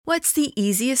What's the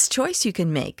easiest choice you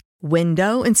can make?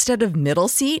 Window instead of middle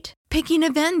seat? Picking a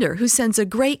vendor who sends a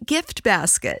great gift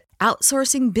basket?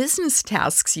 Outsourcing business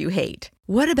tasks you hate?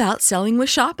 What about selling with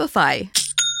Shopify?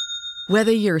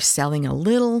 Whether you're selling a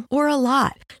little or a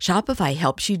lot, Shopify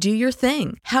helps you do your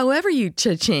thing, however you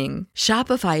cha-ching.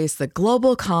 Shopify is the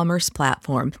global commerce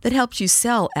platform that helps you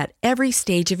sell at every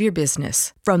stage of your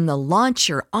business. From the launch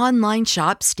your online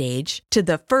shop stage to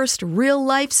the first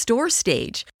real-life store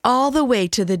stage, all the way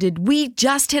to the did we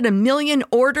just hit a million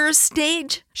orders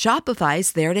stage.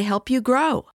 Shopify's there to help you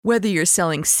grow. Whether you're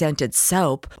selling scented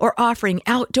soap or offering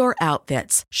outdoor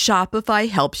outfits, Shopify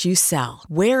helps you sell.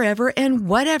 Wherever and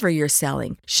whatever you're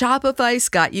selling, Shopify's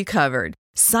got you covered.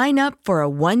 Sign up for a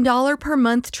 $1 per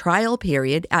month trial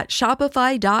period at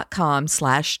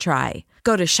shopify.com/try.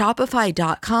 Go to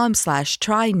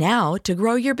shopify.com/try now to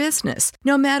grow your business,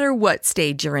 no matter what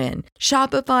stage you're in.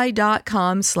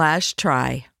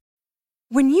 Shopify.com/try.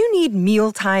 When you need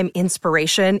mealtime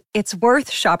inspiration, it's worth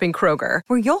shopping Kroger,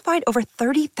 where you'll find over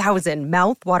 30,000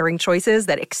 mouth-watering choices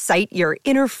that excite your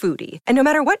inner foodie. And no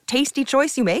matter what tasty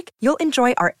choice you make, you'll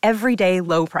enjoy our everyday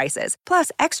low prices,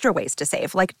 plus extra ways to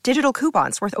save, like digital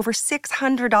coupons worth over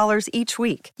 $600 each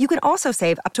week. You can also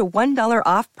save up to $1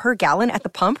 off per gallon at the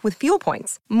pump with fuel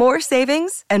points. More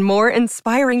savings and more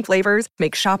inspiring flavors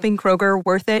make shopping Kroger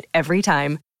worth it every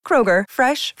time. Kroger,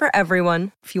 fresh for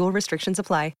everyone. Fuel restrictions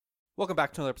apply. Welcome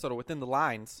back to another episode of Within the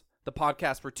Lines, the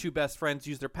podcast where two best friends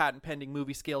use their patent-pending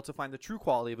movie scale to find the true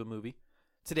quality of a movie.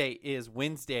 Today is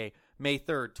Wednesday, May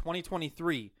 3rd,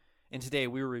 2023, and today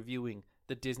we're reviewing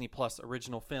the Disney Plus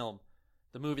original film,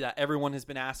 the movie that everyone has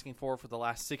been asking for the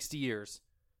last 60 years,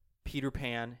 Peter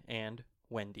Pan and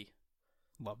Wendy.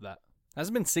 Love that. Has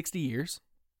it been 60 years?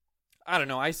 I don't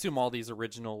know. I assume all these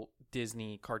original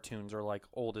Disney cartoons are like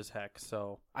old as heck,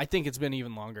 so. I think it's been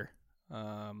even longer.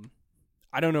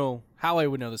 I don't know how I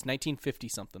would know this. 1950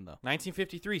 something though.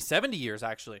 1953, 70 years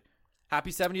actually. Happy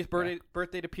 70th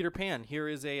birthday to Peter Pan. Here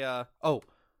is a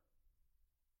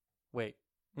wait.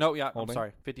 No, yeah, Holding? I'm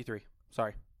sorry. 53.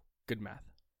 Sorry. Good math.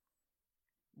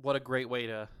 What a great way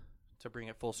to bring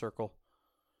it full circle.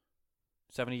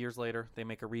 70 years later, they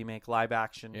make a remake, live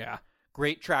action. Yeah.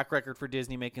 Great track record for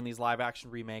Disney making these live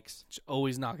action remakes. Just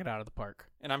always knock it out of the park.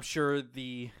 And I'm sure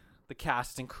the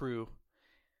cast and crew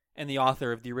and the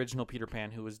author of the original Peter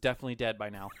Pan, who is definitely dead by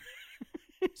now,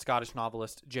 Scottish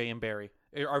novelist J.M. Barrie,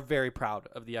 are very proud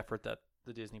of the effort that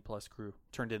the Disney Plus crew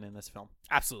turned in this film.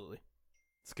 Absolutely.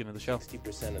 Let's get into the show.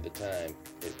 60% of the time,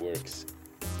 it works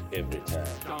every time.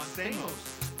 Don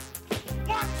Stamos.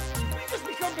 What? We just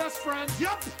become best friends?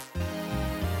 Yup.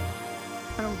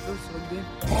 I don't feel so good.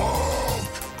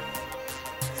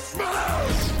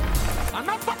 Smash! I'm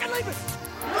not fucking leaving!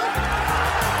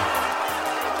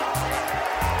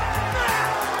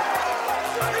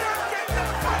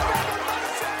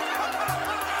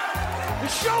 The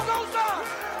show goes on!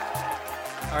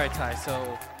 All right, Ty,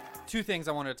 so two things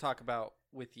I wanted to talk about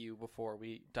with you before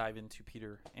we dive into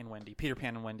Peter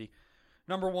Pan and Wendy.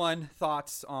 Number one,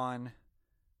 thoughts on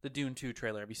the Dune 2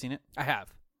 trailer. Have you seen it? I have.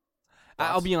 Thoughts?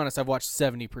 I'll be honest, I've watched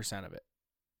 70% of it.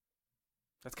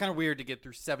 That's kind of weird to get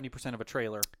through 70% of a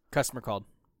trailer. Customer called.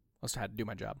 I also had to do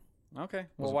my job. Okay.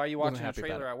 Well, why are you watching a happy about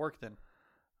trailer it. at work then?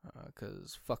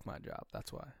 Because fuck my job.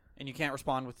 That's why. And you can't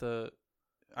respond with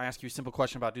I ask you a simple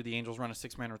question about do the Angels run a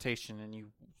 6-man rotation, and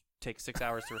you take 6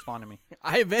 hours to respond to me.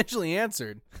 I eventually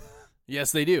answered.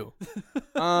 Yes, they do.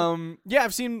 Yeah,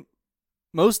 I've seen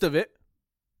most of it.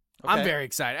 Okay. I'm very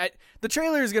excited. The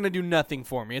trailer is going to do nothing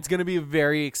for me. It's going to be a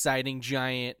very exciting,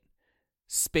 giant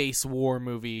space war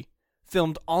movie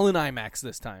filmed all in IMAX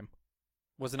this time.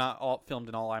 Was it not all filmed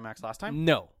in all IMAX last time?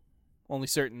 No. Only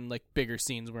certain like bigger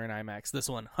scenes were in IMAX. This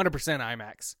one, 100%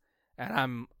 IMAX. And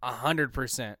I'm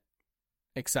 100%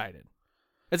 excited.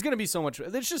 It's going to be so much.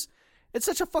 It's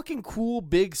such a fucking cool,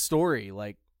 big story.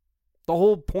 Like, the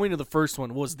whole point of the first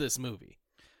one was this movie.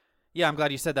 Yeah, I'm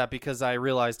glad you said that because I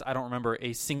realized I don't remember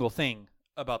a single thing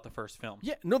about the first film.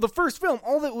 Yeah, no, the first film,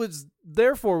 all that was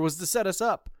there for was to set us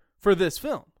up for this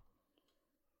film.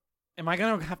 Am I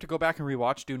going to have to go back and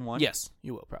rewatch Dune 1? Yes,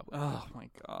 you will probably. Oh, my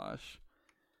gosh.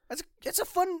 It's a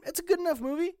good enough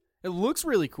movie. It looks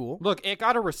really cool. Look, it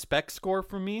got a respect score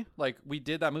from me. Like, we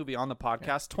did that movie on the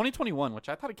podcast. Yeah. 2021, which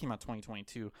I thought it came out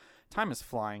 2022. Time is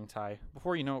flying, Ty.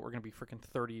 Before you know it, we're going to be freaking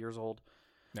 30 years old.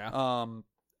 Yeah.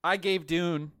 I gave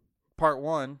Dune Part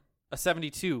 1 a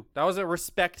 72. That was a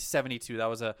respect 72. That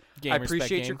was a game, I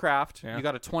appreciate your craft. Yeah. You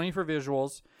got a 20 for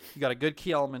visuals. You got a good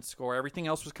key element score. Everything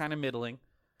else was kind of middling.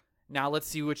 Now let's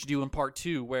see what you do in Part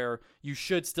 2, where you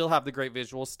should still have the great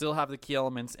visuals, still have the key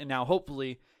elements, and now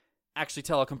hopefully actually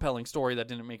tell a compelling story that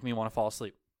didn't make me want to fall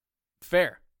asleep.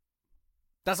 Fair.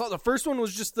 That's all. The first one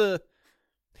was just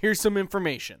here's some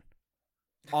information.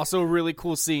 Also, a really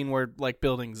cool scene where like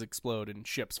buildings explode and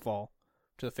ships fall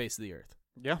to the face of the earth.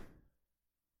 Yeah.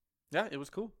 Yeah, it was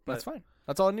cool. But That's fine.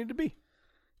 That's all it needed to be.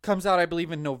 comes out, I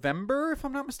believe, in November, if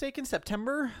I'm not mistaken.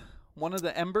 September. One of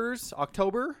the Embers.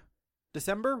 October.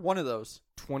 December. One of those.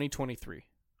 2023.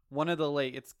 One of the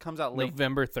late. It comes out late.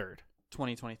 November 3rd.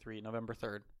 2023. November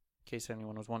 3rd. In case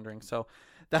anyone was wondering. So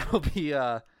that will be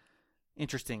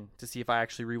interesting to see if I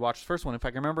actually rewatch the first one, if I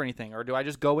can remember anything. Or do I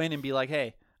just go in and be like,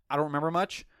 hey, I don't remember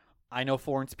much. I know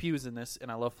Florence Pugh's in this, and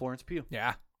I love Florence Pugh.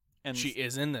 Yeah. And She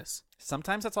is in this.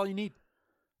 sometimes that's all you need.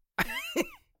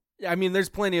 I mean, there's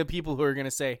plenty of people who are going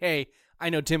to say, hey, I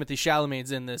know Timothée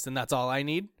Chalamet's in this, and that's all I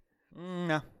need.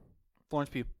 No. Florence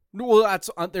Pugh. Well,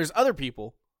 there's other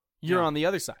people. You're Yeah. on the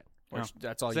other side. Yeah.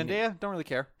 That's all you need. Zendaya, don't really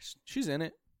care. She's in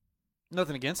it.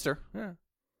 Nothing against her. Yeah.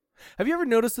 Have you ever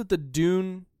noticed that the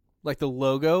Dune, like the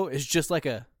logo, is just like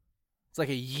it's like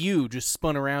a U just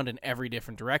spun around in every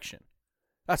different direction?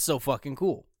 That's so fucking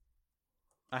cool.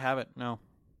 I haven't. No.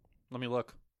 Let me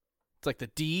look. It's like the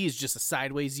D is just a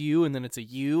sideways U, and then it's a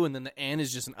U, and then the N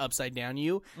is just an upside down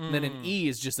U, and then an E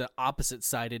is just an opposite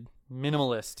sided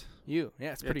Minimalist. U.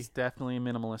 Yeah, it's It's definitely a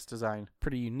minimalist design.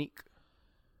 pretty unique.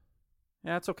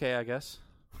 Yeah, it's okay, I guess.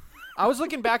 I was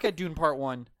looking back at Dune Part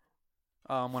 1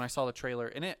 when I saw the trailer,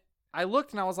 and I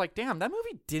looked and I was like, damn, that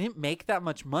movie didn't make that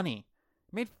much money.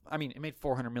 It made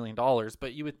 $400 million,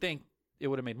 but you would think it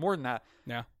would have made more than that.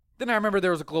 Yeah. Then I remember there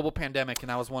was a global pandemic, and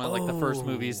that was one of like the first Oh.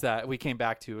 movies that we came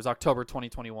back to. It was October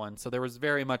 2021, so there was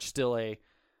very much still a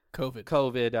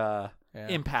COVID Yeah.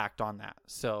 impact on that.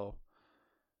 So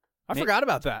I forgot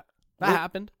about that. That Will-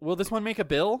 happened. will this one make a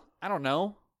bill? I don't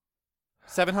know.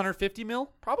 750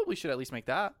 mil? Probably should at least make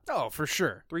that. Oh, for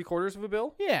sure. 3/4 of a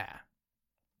bill. Yeah.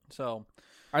 So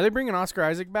Are they bringing Oscar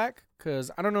Isaac back?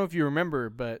 Because I don't know if you remember,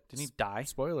 but didn't he die?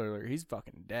 spoiler alert, he's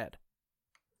fucking dead.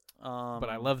 But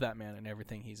I love that man and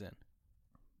everything he's in.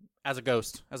 as a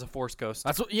ghost, as a Force ghost.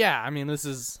 That's what. Yeah, I mean, this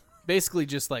is basically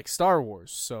just like Star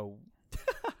Wars, so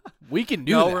we can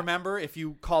do no, that. remember if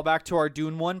you call back to our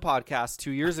Dune 1 podcast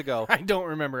 2 years ago, I don't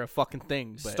remember a fucking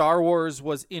thing. But Star Wars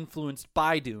was influenced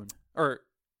by Dune. Or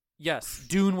yes,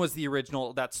 Dune was the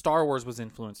original that Star Wars was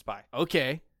influenced by,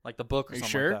 okay, like the book or Are you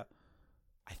something sure? like that.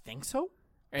 I think so.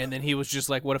 and then he was just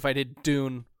like, "What if I did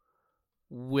Dune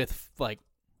with like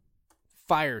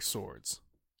fire swords?"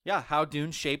 Yeah, how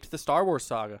Dune shaped the Star Wars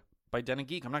saga by Den and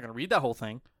Geek. I'm not going to read that whole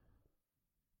thing.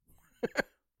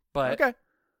 But Okay,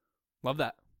 love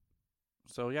that.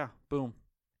 so yeah, boom.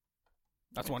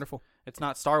 That's wonderful. It's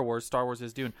not Star Wars. Star Wars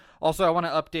is Dune. Also, I want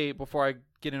to update before I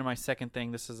get into my second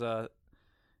thing. This is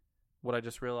what I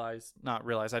just realized. Not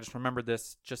realized. I just remembered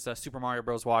this. Just Super Mario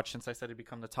Bros. Watch, since I said it'd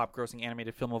become the top grossing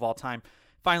animated film of all time.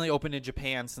 Finally opened in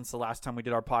Japan since the last time we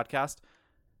did our podcast.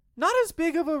 Not as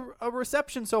big of a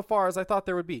reception so far as I thought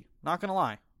there would be. Not going to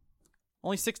lie.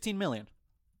 Only 16 million.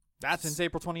 That's Since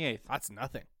April 28th. That's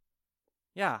nothing.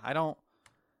 Yeah,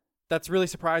 that's really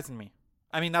surprising me.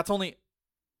 I mean, that's only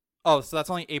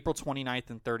April 29th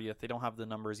and 30th. They don't have the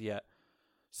numbers yet.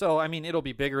 So, I mean, it'll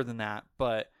be bigger than that,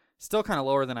 but still kind of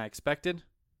lower than I expected,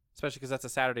 especially because that's a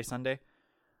Saturday, Sunday.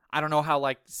 I don't know how,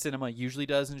 like, cinema usually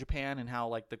does in Japan and how,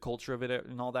 like, the culture of it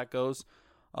and all that goes.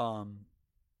 Smaller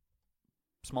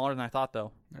than I thought,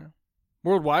 though. Yeah.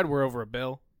 Worldwide, we're over $1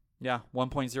 billion. Yeah,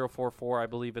 1.044. I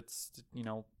believe it's,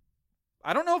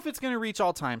 I don't know if it's going to reach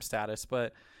all-time status,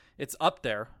 but it's up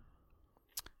there.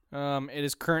 It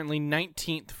is currently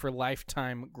 19th for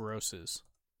lifetime grosses.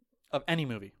 Of any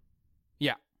movie.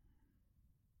 Yeah.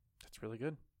 That's really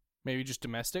good. Maybe just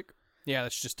domestic? Yeah,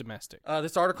 that's just domestic.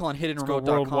 This article on Let's go hiddenremote.com.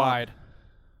 worldwide.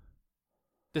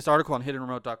 This article on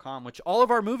hiddenremote.com, which all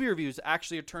of our movie reviews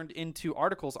actually are turned into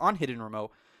articles on Hidden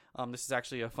Remote. This is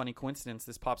actually a funny coincidence.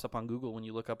 This pops up on Google when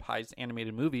you look up highest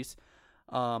animated movies.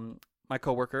 My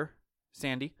coworker,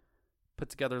 Sandy, put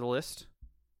together the list.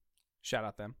 Shout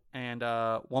out them. And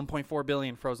 1.4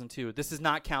 billion Frozen 2. This is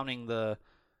not counting the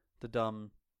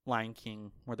dumb Lion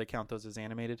King where they count those as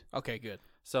animated. Okay, good.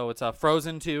 So it's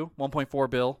Frozen 2, 1.4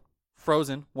 bill.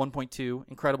 Frozen, 1.2.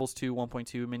 Incredibles 2,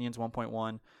 1.2. Minions,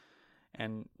 1.1.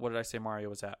 And what did I say Mario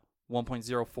was at?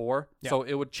 1.04. Yeah. So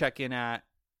it would check in at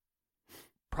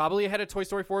probably ahead of Toy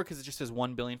Story 4 because it just says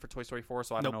 1 billion for Toy Story 4.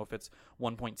 So I don't know if it's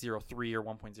 1.03 or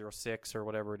 1.06 or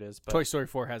whatever it is. But Toy Story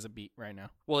 4 has a beat right now.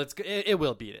 well, it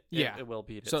will beat it. Yeah. It will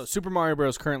beat it. So Super Mario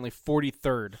Bros. Currently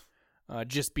 43rd,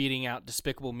 just beating out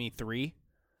Despicable Me 3.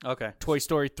 okay. Toy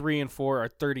Story 3 and 4 are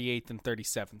 38th and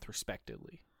 37th,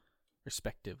 respectively.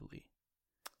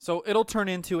 So it'll turn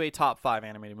into a top 5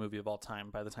 animated movie of all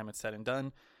time by the time it's said and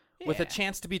done. With a Yeah.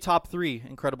 chance to be top 3,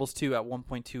 Incredibles 2 at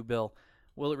 1.2 bill,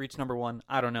 Will it reach number 1?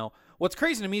 I don't know. What's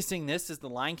crazy to me seeing this is The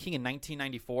Lion King in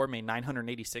 1994 made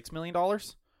 $986 million.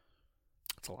 That's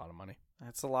a lot of money.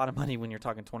 That's a lot of money when you're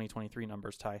talking 2023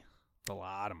 numbers, Ty. A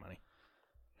lot of money.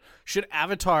 Should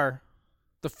Avatar,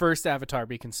 the first Avatar,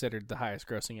 be considered the highest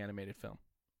grossing animated film?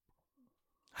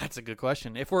 That's a good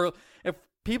question. If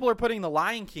people are putting The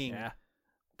Lion King,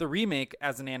 the remake,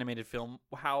 as an animated film,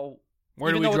 where do we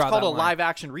even though draw it's called that a line? live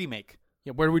action remake,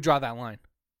 Yeah, where do we draw that line?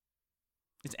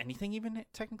 is anything even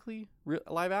technically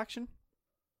live action?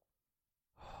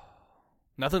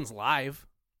 Nothing's live.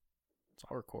 It's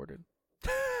all recorded.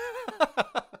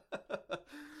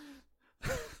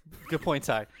 Good point,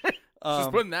 Ty.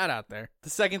 Just putting that out there.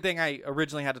 The second thing I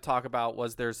originally had to talk about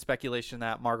was there's speculation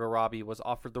that Margot Robbie was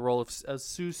offered the role of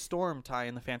Sue Storm, Ty,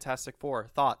 in the Fantastic Four.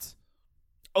 Thoughts?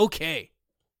 Okay.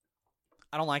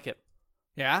 I don't like it.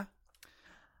 Yeah?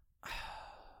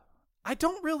 I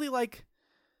don't really like...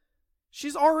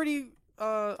 She's already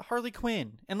Harley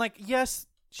Quinn. And, yes,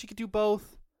 she could do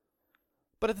both.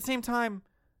 But at the same time,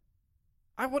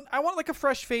 I want a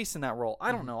fresh face in that role.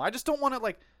 I don't know. I just don't want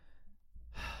to,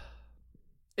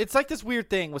 It's like this weird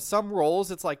thing with some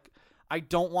roles. It's like I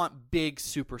don't want big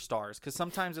superstars because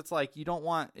sometimes it's like you don't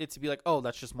want it to be like, oh,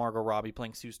 that's just Margot Robbie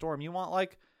playing Sue Storm. You want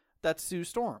that's Sue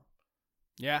Storm.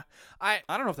 Yeah. I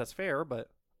don't know if that's fair, but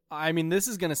I mean, this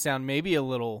is going to sound maybe a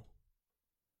little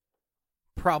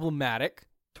problematic.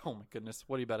 Oh my goodness,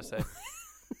 what are you about to say?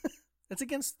 It's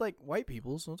against white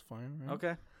people, so it's fine. Right?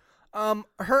 Okay.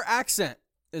 Her accent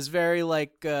is very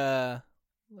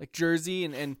Jersey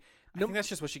and I think that's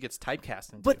just what she gets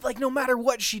typecast into. But no matter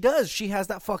what she does, she has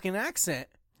that fucking accent.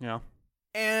 Yeah.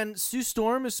 And Sue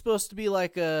Storm is supposed to be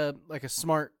like a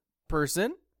smart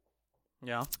person.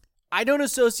 Yeah. I don't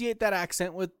associate that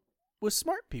accent with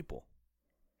smart people.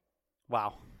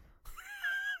 Wow.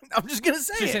 I'm just gonna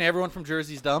say She's saying everyone from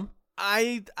Jersey's dumb?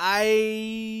 I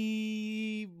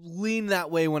lean that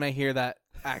way when I hear that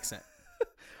accent.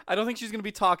 I don't think she's gonna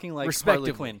be talking like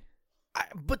Respectively. Harley Quinn.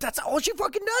 But that's all she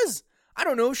fucking does. I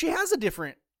don't know if she has a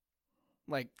different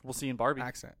We'll see in Barbie.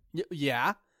 accent.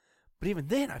 Yeah. But even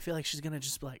then, I feel like she's gonna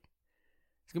just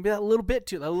it's gonna be that little bit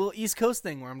too, that little East Coast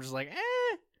thing where I'm just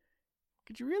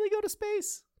could you really go to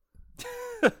space?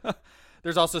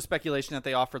 There's also speculation that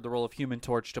they offered the role of Human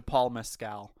Torch to Paul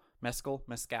Mescal. Mescal?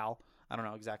 I don't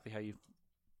know exactly how you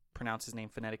pronounce his name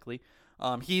phonetically.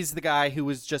 He's the guy who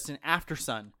was just in After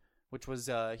Sun, which was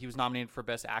he was nominated for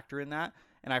Best Actor in that.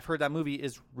 And I've heard that movie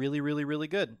is really, really, really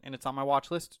good. And it's on my watch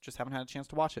list. Just haven't had a chance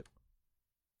to watch it.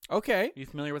 Okay. Are you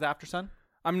familiar with After Sun?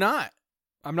 I'm not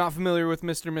familiar with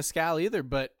Mr. Mescal either,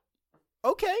 but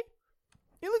okay.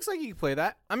 It looks like he can play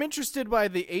that. I'm interested by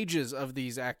the ages of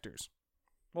these actors.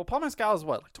 Well, Paul Mescal is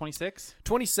what, 26?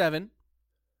 27.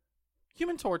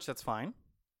 Human Torch, that's fine.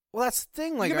 Well, that's the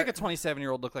thing. You can make a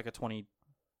 27-year-old look like a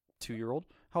 22-year-old.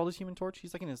 How old is Human Torch?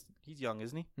 He's he's young,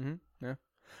 isn't he? Mm-hmm. Yeah.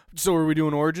 So are we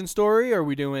doing origin story? Are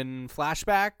we doing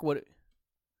flashback? What?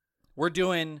 We're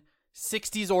doing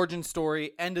 60s origin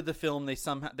story. End of the film,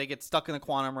 they get stuck in the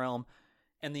quantum realm,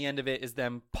 and the end of it is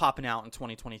them popping out in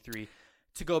 2023.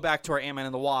 To go back to our Ant-Man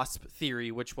and the Wasp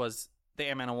theory, which was the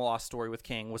Ant-Man and the Wasp story with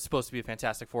Kang was supposed to be a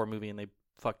Fantastic Four movie, and they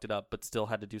fucked it up, but still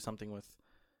had to do something with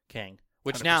Kang,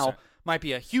 which 100%. now might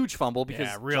be a huge fumble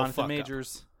because real Jonathan fuck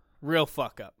Majors Real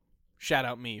fuck up. Shout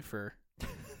out me for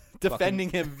defending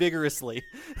him vigorously.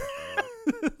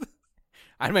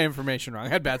 I had my information wrong. I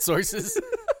had bad sources.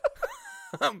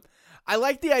 I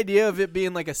like the idea of it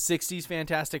being like a 60s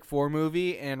Fantastic Four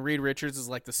movie, and Reed Richards is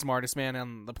like the smartest man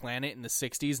on the planet in the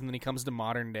 60s, and then he comes to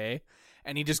modern day,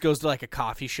 and he just goes to like a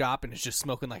coffee shop and is just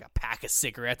smoking like a pack of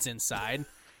cigarettes inside.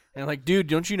 And I'm like, dude,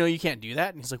 don't you know you can't do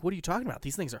that? And he's like, what are you talking about?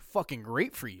 These things are fucking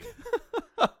great for you.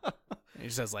 He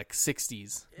just has like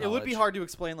 60s It would be knowledge. hard to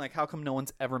explain like how come no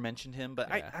one's ever mentioned him, but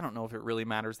Yeah. I don't know if it really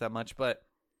matters that much, but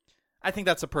I think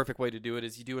that's a perfect way to do it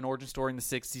is you do an origin story in the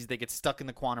 60s, they get stuck in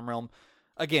the quantum realm.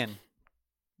 Again,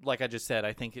 like I just said,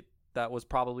 I think that was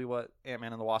probably what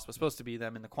Ant-Man and the Wasp was supposed to be,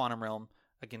 them in the quantum realm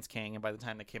against Kang, and by the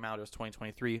time they came out it was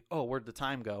 2023. Oh, where'd the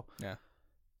time go? Yeah.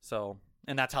 So,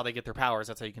 and that's how they get their powers.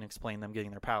 That's how you can explain them getting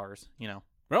their powers, you know.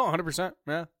 Well, 100%.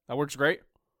 Yeah, that works great.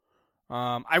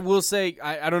 I will say,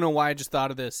 I don't know why I just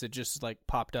thought of this. It just like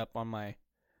popped up on my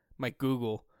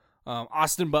Google.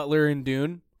 Austin Butler in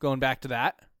Dune, going back to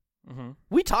that. Mm-hmm.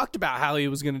 We talked about how he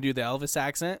was going to do the Elvis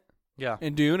accent Yeah.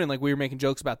 in Dune, and like we were making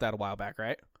jokes about that a while back,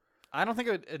 right? I don't think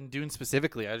it would, in Dune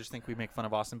specifically. I just think we make fun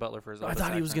of Austin Butler for his I Elvis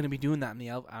thought he was accent. going to be doing that in the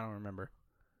Elvis. I don't remember.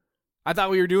 I thought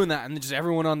we were doing that, and just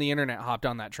everyone on the internet hopped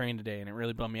on that train today, and it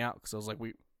really bummed me out because I was like,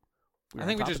 I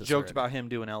think we just joked about him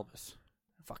doing Elvis.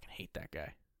 I fucking hate that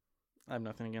guy. I have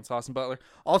nothing against Austin Butler.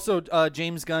 Also,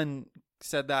 James Gunn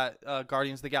said that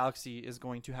Guardians of the Galaxy is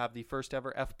going to have the first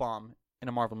ever F-bomb in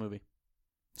a Marvel movie.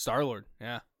 Star-Lord,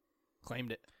 yeah.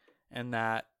 Claimed it. And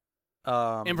that...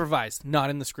 improvised, not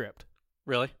in the script.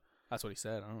 Really? That's what he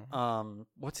said. I don't know.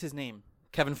 What's his name?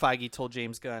 Kevin Feige told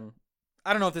James Gunn.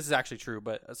 I don't know if this is actually true,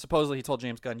 but supposedly he told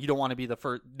James Gunn, you don't want to be the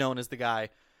first, known as the guy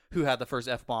who had the first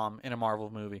F-bomb in a Marvel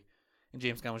movie. And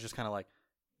James Gunn was just kind of like,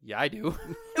 yeah, I do.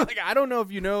 Like, I don't know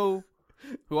if you know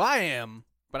who I am,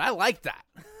 but I like that.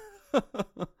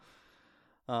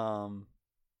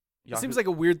 It seems like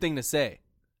a weird thing to say.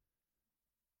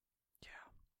 Yeah.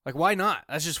 Like, why not?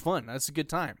 That's just fun. That's a good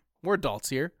time. We're adults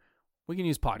here. We can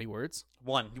use potty words.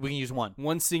 We can use one.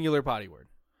 One singular potty word.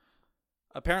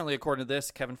 Apparently, according to this,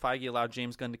 Kevin Feige allowed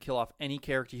James Gunn to kill off any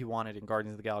character he wanted in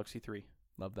Guardians of the Galaxy 3.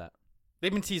 Love that.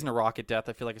 They've been teasing a Rocket death.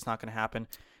 I feel like it's not going to happen.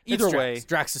 It's Either Drax. way,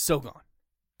 Drax is so gone.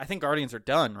 I think Guardians are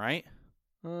done, right?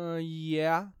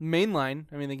 Yeah. Mainline.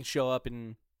 I mean, they can show up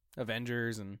in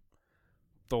Avengers and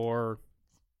Thor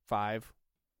 5.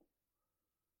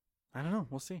 I don't know.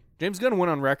 We'll see. James Gunn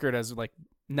went on record as, like,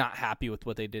 not happy with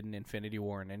what they did in Infinity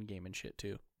War and Endgame and shit,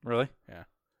 too. Really? Yeah.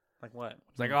 Like what?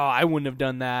 It's like, oh, I wouldn't have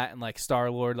done that. And, like,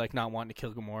 Star-Lord, like, not wanting to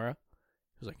kill Gamora.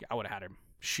 He was like, I would have had him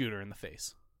shoot her in the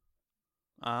face.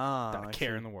 Not a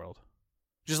care in the world.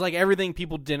 Just like everything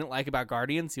people didn't like about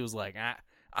Guardians, he was like, I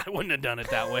wouldn't have done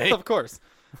it that way. Of course.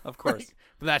 Of course. Like,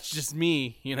 but that's just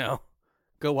me, you know.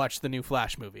 Go watch the new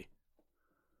Flash movie.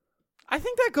 I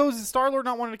think that goes Star-Lord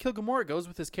not wanting to kill Gamora. It goes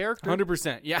with his character.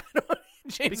 100%. Yeah.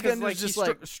 James Because Gunn like is just he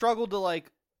like... struggled to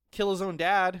like kill his own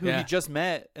dad, who Yeah. he just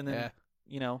met, and then, Yeah.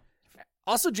 you know.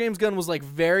 Also, James Gunn was like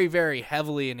very, very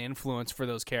heavily an influence for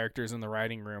those characters in the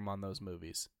writing room on those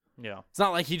movies. Yeah. It's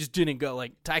not like he just didn't go.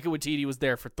 Like, Taika Waititi was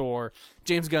there for Thor.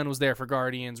 James Gunn was there for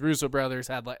Guardians. Russo brothers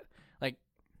had, like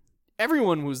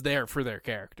everyone was there for their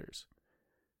characters.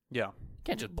 Yeah.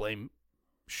 Can't just blame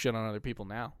shit on other people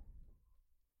now.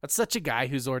 That's such a guy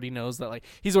who's already knows that, like,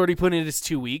 he's already put in his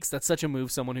 2 weeks. That's such a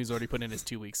move someone who's already put in his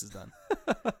 2 weeks has done.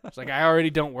 It's like, I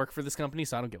already don't work for this company,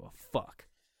 so I don't give a fuck.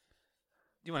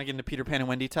 Do you want to get into Peter Pan and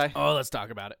Wendy, Ty? Oh, let's talk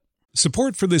about it.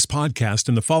 Support for this podcast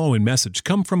and the following message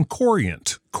come from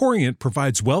Corient. Corient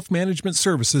provides wealth management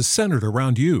services centered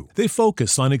around you. They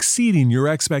focus on exceeding your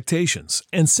expectations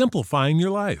and simplifying your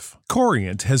life.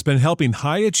 Corient has been helping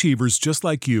high achievers just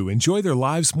like you enjoy their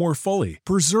lives more fully,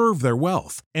 preserve their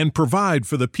wealth, and provide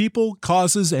for the people,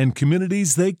 causes, and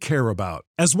communities they care about.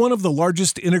 As one of the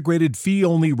largest integrated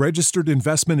fee-only registered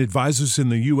investment advisors in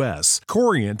the U.S.,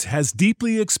 Corient has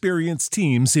deeply experienced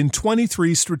teams in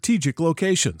 23 strategic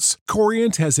locations.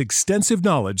 Corient has extensive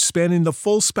knowledge spanning the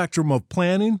full spectrum of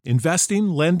planning, investing,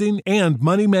 lending, and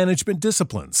money management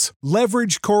disciplines.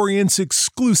 Leverage Corient's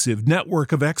exclusive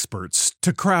network of experts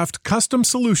to craft custom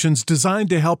solutions designed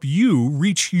to help you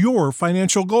reach your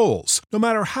financial goals, no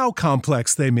matter how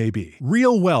complex they may be.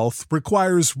 Real wealth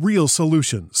requires real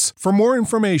solutions. For more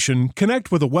information,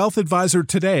 connect with a wealth advisor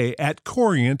today at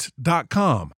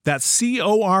Corient.com. That's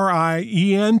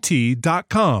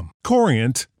Corient.com.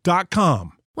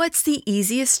 Corient.com. What's the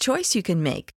easiest choice you can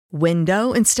make?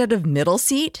 Window instead of middle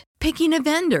seat? Picking a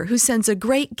vendor who sends a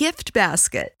great gift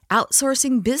basket?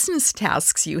 Outsourcing business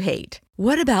tasks you hate?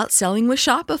 What about selling with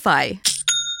Shopify?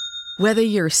 Whether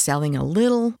you're selling a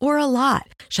little or a lot,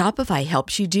 Shopify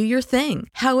helps you do your thing,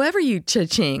 however you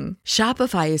cha-ching.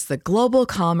 Shopify is the global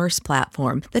commerce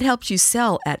platform that helps you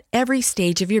sell at every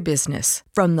stage of your business.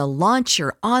 From the launch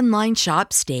your online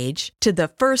shop stage to the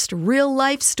first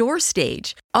real-life store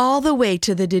stage, all the way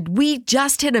to the did we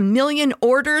just hit 1 million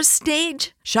orders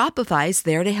stage. Shopify's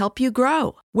there to help you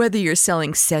grow. Whether you're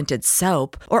selling scented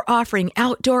soap or offering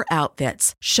outdoor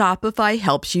outfits, Shopify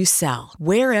helps you sell.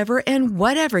 Wherever and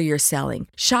whatever you're selling,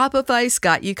 Shopify's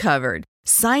got you covered.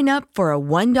 Sign up for a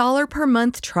 $1 per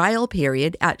month trial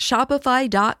period at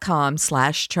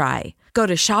shopify.com/try. Go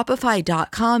to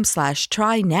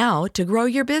shopify.com/try now to grow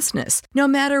your business, no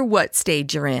matter what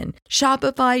stage you're in.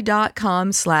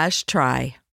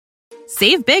 Shopify.com/try.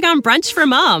 Save big on brunch for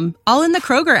mom, all in the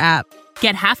Kroger app.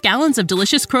 Get half gallons of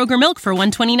delicious Kroger milk for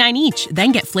 $1.29 each.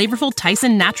 Then get flavorful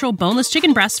Tyson natural boneless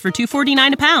chicken breasts for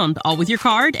 $2.49 a pound, all with your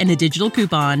card and a digital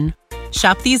coupon.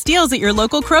 Shop these deals at your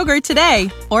local Kroger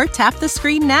today, or tap the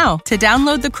screen now to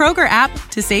download the Kroger app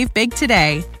to save big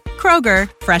today. Kroger,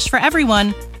 fresh for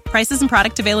everyone. Prices and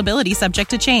product availability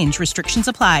subject to change. Restrictions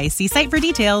apply. See site for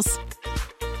details.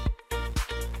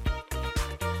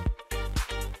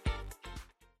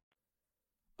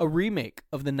 A remake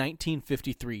of the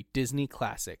 1953 Disney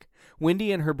classic,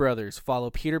 Wendy and her brothers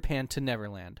follow Peter Pan to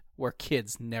Neverland, where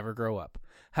kids never grow up.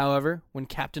 However, when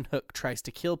Captain Hook tries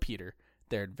to kill Peter,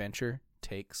 their adventure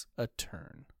takes a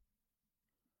turn.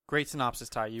 Great synopsis,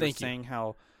 Ty. You were saying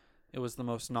how It was the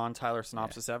most non-Tyler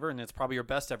synopsis ever, and it's probably your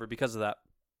best ever because of that.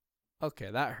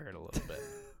 Okay, that hurt a little bit.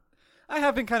 I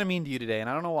have been kind of mean to you today, and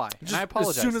I don't know why. And I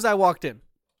apologize. As soon as I walked in.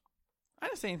 I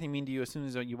didn't say anything mean to you as soon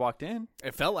as you walked in.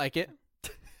 It felt like it.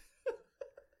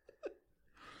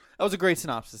 That was a great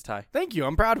synopsis, Ty. Thank you.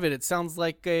 I'm proud of it. It sounds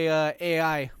like a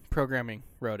AI programming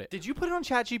wrote it. Did you put it on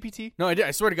ChatGPT? No, I did.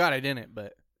 I swear to God I didn't,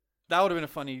 but... That would have been a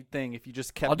funny thing if you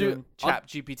just kept doing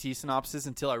ChatGPT synopsis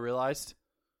until I realized.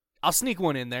 I'll sneak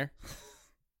one in there.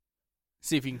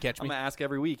 See if you can catch me. I'm going to ask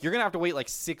every week. You're going to have to wait like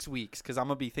 6 weeks because I'm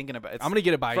going to be thinking about it. I'm going to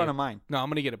get it by you. In front of mine. No, I'm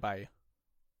going to get it by you.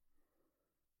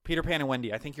 Peter Pan and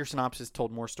Wendy. I think your synopsis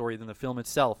told more story than the film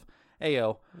itself.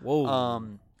 Ayo.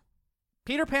 Whoa.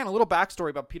 Peter Pan, a little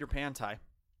backstory about Peter Pan, Ty.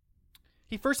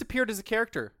 He first appeared as a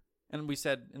character, and we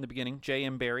said in the beginning,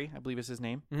 J.M. Barrie, I believe is his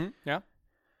name. Mm-hmm. Yeah.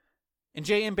 In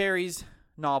J.M. Barrie's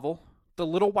novel, The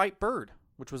Little White Bird,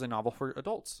 which was a novel for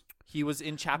adults. He was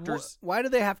in chapters... Why do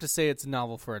they have to say it's a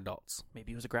novel for adults?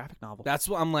 Maybe it was a graphic novel. That's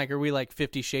what I'm like, are we like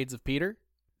 50 Shades of Peter?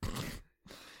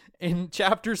 In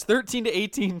chapters 13 to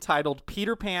 18, titled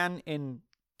Peter Pan in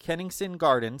Kennington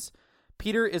Gardens,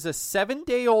 Peter is a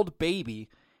 7-day-old baby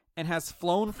and has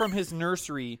flown from his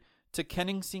nursery to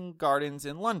Kennington Gardens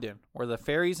in London, where the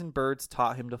fairies and birds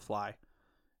taught him to fly.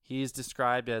 He is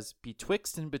described as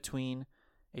betwixt and between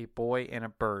a boy and a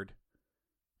bird.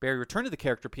 Barrie returned to the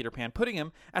character Peter Pan, putting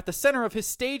him at the center of his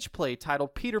stage play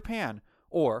titled Peter Pan,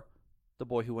 or The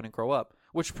Boy Who Wouldn't Grow Up,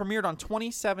 which premiered on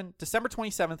December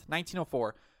 27th,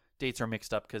 1904. Dates are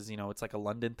mixed up because, it's like a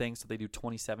London thing, so they do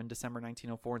 27 December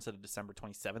 1904 instead of December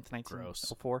 27th,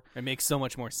 1904. Gross. It makes so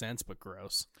much more sense, but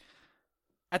gross.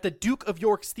 At the Duke of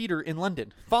York's Theatre in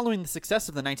London, following the success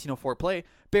of the 1904 play,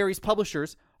 Barrie's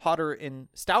publishers, Hodder and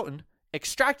Stoughton,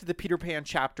 extracted the Peter Pan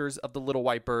chapters of The Little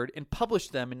White Bird and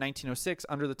published them in 1906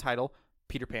 under the title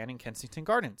Peter Pan in Kensington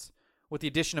Gardens, with the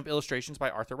addition of illustrations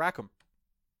by Arthur Rackham.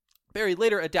 Barrie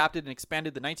later adapted and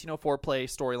expanded the 1904 play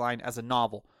storyline as a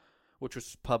novel, which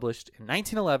was published in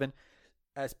 1911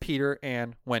 as Peter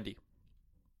and Wendy.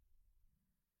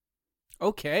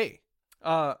 Okay.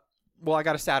 Well, I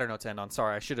got a sadder note to end on.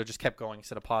 Sorry, I should have just kept going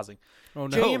instead of pausing. Oh,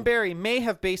 no. J.M. Barrie may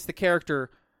have based the character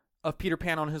of Peter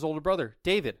Pan on his older brother,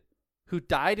 David, who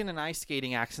died in an ice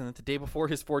skating accident the day before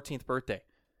his 14th birthday.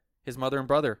 His mother and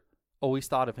brother always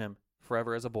thought of him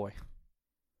forever as a boy.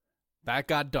 That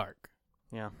got dark.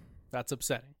 Yeah. That's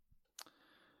upsetting.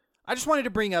 I just wanted to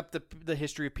bring up the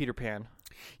history of Peter Pan.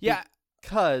 Yeah.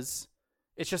 Because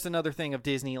it's just another thing of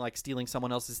Disney like stealing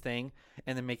someone else's thing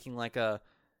and then making like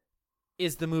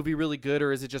is the movie really good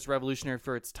or is it just revolutionary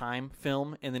for its time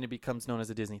film, and then it becomes known as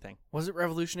a Disney thing. Was it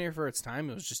revolutionary for its time?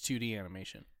 It was just 2D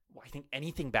animation. Well, I think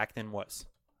anything back then was.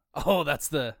 Oh, that's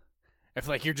the... I feel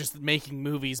like you're just making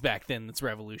movies back then that's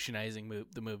revolutionizing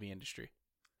the movie industry.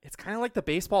 It's kind of like the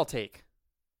baseball take.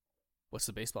 What's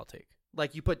the baseball take?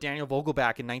 Like you put Daniel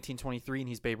Vogelback in 1923 and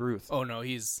he's Babe Ruth. Oh, no,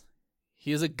 he is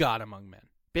a god among men.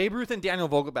 Babe Ruth and Daniel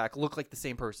Vogelback look like the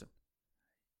same person.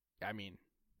 I mean...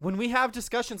 When we have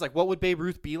discussions like what would Babe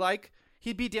Ruth be like,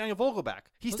 he'd be Daniel Vogelback.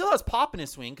 He still has pop in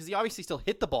his swing because he obviously still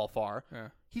hit the ball far. Yeah.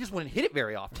 He just wouldn't hit it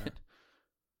very often. Yeah.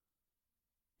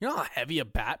 You know how heavy a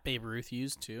bat Babe Ruth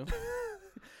used, too?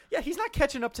 Yeah, he's not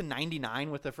catching up to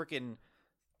 99 with a freaking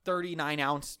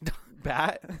 39-ounce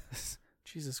bat.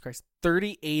 Jesus Christ.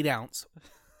 38 ounce.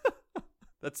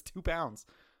 That's 2 pounds.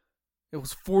 It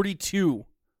was 42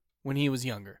 when he was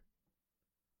younger.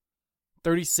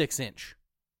 36 inch.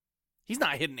 He's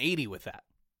not hitting 80 with that.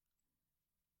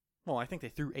 Well, I think they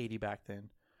threw 80 back then.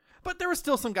 But there were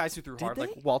still some guys who threw hard, they?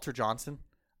 like Walter Johnson.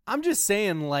 I'm just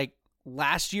saying, like,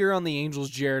 last year on the Angels,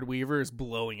 Jared Weaver is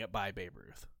blowing it by Babe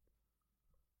Ruth.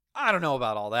 I don't know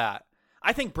about all that.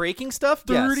 I think breaking stuff,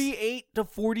 38 to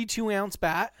 42 ounce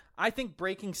bat. I think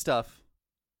breaking stuff,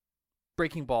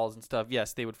 breaking balls and stuff,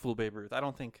 yes, they would fool Babe Ruth. I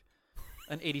don't think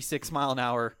an 86 mile an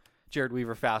hour Jared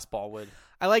Weaver fastball would.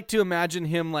 I like to imagine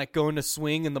him like going to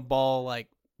swing and the ball like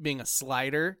being a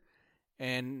slider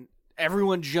and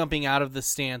everyone jumping out of the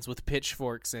stands with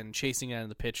pitchforks and chasing it out of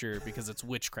the pitcher because it's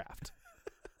witchcraft.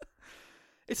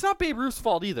 It's not Babe Ruth's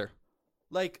fault either.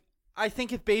 Like, I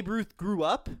think if Babe Ruth grew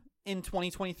up in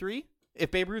 2023,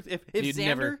 if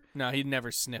he'd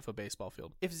never sniff a baseball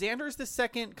field. If Xander's the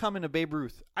second coming of Babe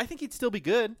Ruth, I think he'd still be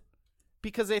good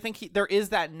because I think there is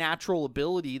that natural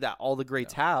ability that all the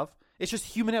greats have. It's just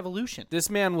human evolution. This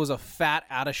man was a fat,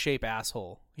 out-of-shape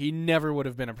asshole. He never would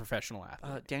have been a professional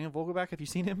athlete. Daniel Vogelback, have you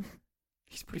seen him?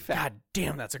 He's pretty fat. God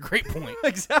damn, that's a great point.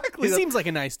 Exactly. He seems like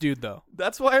a nice dude, though.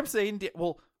 That's why I'm saying,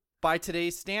 well, by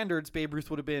today's standards, Babe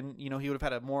Ruth would have been, he would have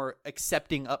had a more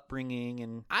accepting upbringing.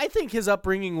 And I think his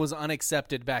upbringing was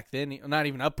unaccepted back then. Not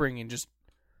even upbringing, just...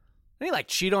 Didn't he, like,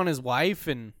 cheat on his wife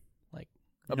and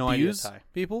No idea, abuse Ty.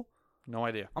 people. No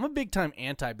idea. I'm a big time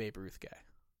anti Babe Ruth guy.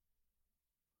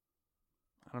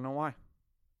 I don't know why.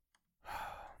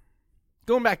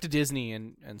 Going back to Disney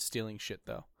and stealing shit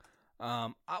though.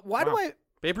 Why do I?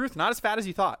 Babe Ruth, not as fat as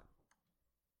you thought.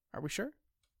 Are we sure?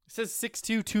 It says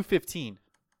 6'2", 215.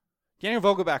 Daniel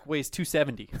Vogelbach weighs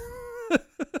 270.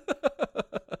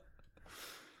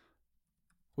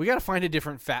 We got to find a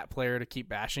different fat player to keep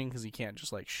bashing because he can't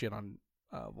just like shit on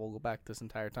Vogelbach this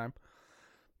entire time.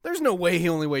 There's no way he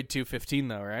only weighed 215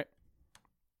 though, right?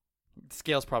 The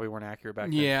scales probably weren't accurate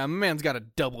back then. Yeah, my man's got a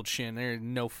double chin. There's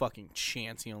no fucking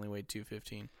chance he only weighed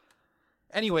 215.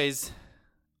 Anyways,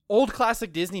 old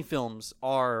classic Disney films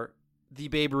are the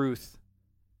Babe Ruth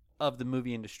of the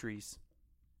movie industries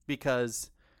because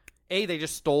A, they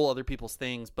just stole other people's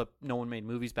things, but no one made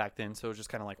movies back then, so it was just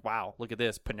kind of like, wow, look at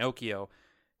this. Pinocchio,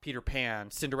 Peter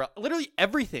Pan, Cinderella, literally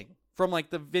everything from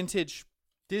like the vintage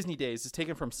Disney days is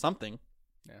taken from something.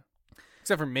 Yeah.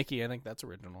 Except for Mickey, I think that's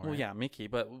original. Right? Well, yeah, Mickey,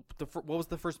 but what was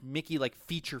the first Mickey like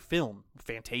feature film?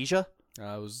 Fantasia? It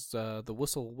was the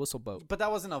Whistle Boat. But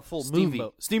that wasn't a full movie.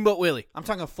 Steamboat Willie. I'm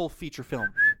talking a full feature film.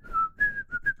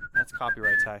 That's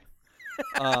copyright, Ty.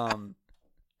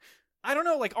 I don't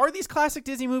know. Like, are these classic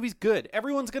Disney movies good?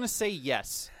 Everyone's gonna say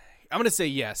yes. I'm gonna say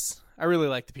yes. I really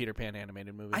like the Peter Pan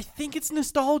animated movie. I think it's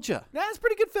nostalgia. Nah, it's a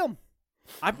pretty good film.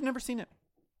 I've never seen it.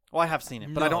 Well, I have seen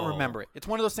it, but I don't remember it. It's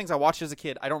one of those things I watched as a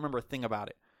kid. I don't remember a thing about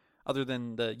it, other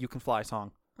than the "You Can Fly"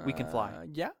 song. We Can Fly.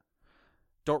 Yeah.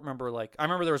 Don't remember. Like, I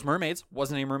remember there was mermaids.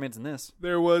 Wasn't any mermaids in this.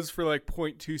 There was for like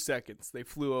 0.2 seconds. They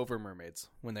flew over mermaids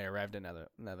when they arrived in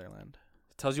Netherland.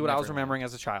 Tells you what I was remembering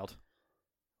as a child.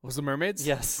 Was the mermaids?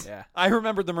 Yes. Yeah. I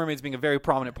remembered the mermaids being a very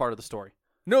prominent part of the story.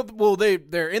 No, well,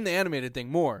 they're in the animated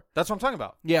thing more. That's what I'm talking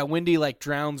about. Yeah, Wendy like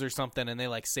drowns or something, and they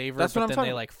like save her. That's what but I'm then talking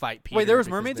they about. like fight Peter. Wait, there was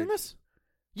because mermaids in this?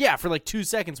 Yeah, for like 2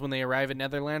 seconds when they arrive at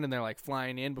Netherland and they're like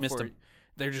flying in Missed before 'em.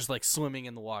 they're just like swimming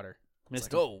in the water.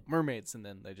 Missed like, 'em. oh, mermaids, and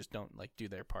then they just don't like do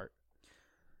their part.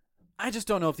 I just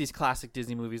don't know if these classic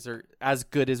Disney movies are as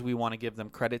good as we want to give them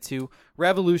credit to.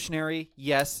 Revolutionary,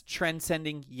 yes.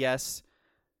 Trend-sending, yes.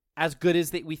 As good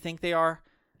as we think they are,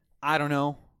 I don't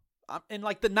know. In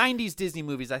like the 90s Disney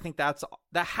movies, I think that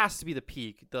has to be the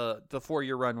peak. The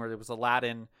 4-year run where there was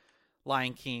Aladdin,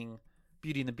 Lion King,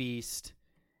 Beauty and the Beast,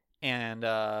 and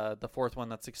the fourth one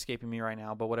that's escaping me right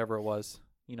now, but whatever it was.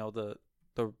 You know, the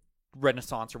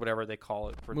Renaissance or whatever they call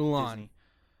it for Mulan. Disney.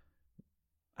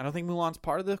 I don't think Mulan's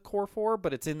part of the core 4,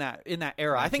 but it's in that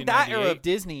era. I think that era of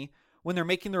Disney, when they're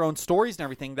making their own stories and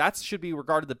everything, that should be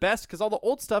regarded the best because all the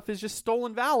old stuff is just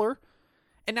stolen valor.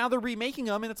 And now they're remaking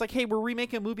them, and it's like, hey, we're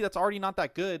remaking a movie that's already not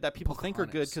that good that people think are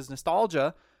good because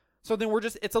nostalgia. So then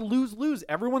it's a lose-lose.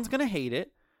 Everyone's going to hate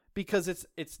it because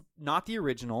it's not the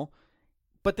original.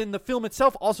 But then the film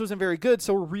itself also isn't very good,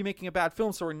 so we're remaking a bad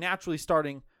film, so we're naturally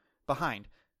starting behind.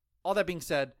 All that being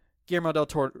said, Guillermo del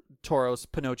Toro's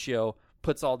Pinocchio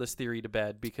puts all this theory to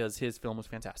bed because his film was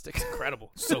fantastic.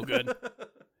 Incredible. So good.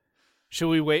 Should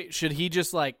we wait? Should he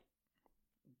just like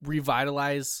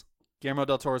revitalize Guillermo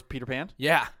del Toro's Peter Pan?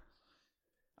 Yeah.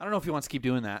 I don't know if he wants to keep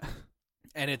doing that.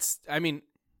 And I mean,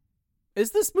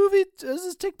 does this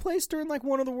take place during like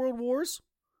one of the world wars?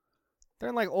 They're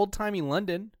in like old-timey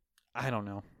London. I don't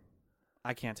know.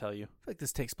 I can't tell you. I feel like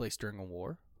this takes place during a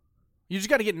war. You just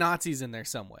got to get Nazis in there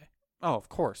some way. Oh, of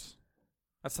course.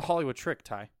 That's the Hollywood trick,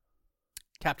 Ty.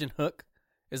 Captain Hook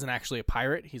isn't actually a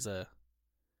pirate. He's a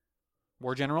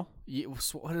war general.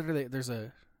 What are they? There's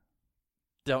a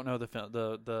don't know the film.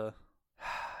 The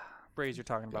phrase you're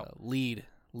talking about. Lead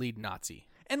Nazi.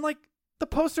 And like the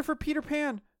poster for Peter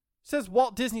Pan says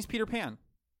Walt Disney's Peter Pan.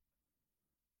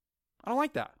 I don't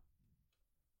like that.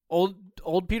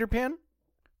 Old Peter Pan?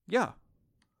 Yeah.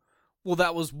 Well,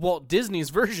 that was Walt Disney's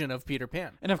version of Peter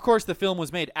Pan. And of course, the film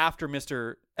was made after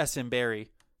Mr. S.M.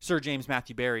 Barry, Sir James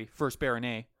Matthew Barry, first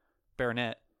baronet,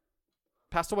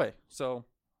 passed away. So,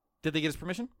 did they get his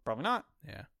permission? Probably not.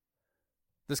 Yeah.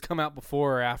 This come out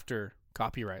before or after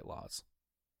copyright laws?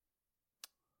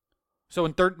 So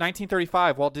in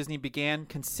 1935, Walt Disney began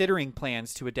considering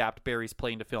plans to adapt Barry's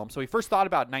play into film. So he first thought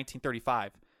about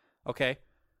 1935. Okay?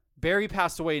 Barry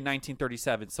passed away in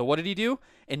 1937. So what did he do?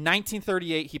 In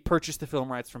 1938, he purchased the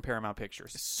film rights from Paramount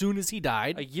Pictures. As soon as he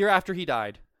died? A year after he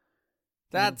died.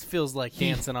 That feels like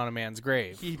dancing on a man's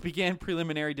grave. He began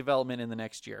preliminary development in the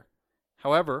next year.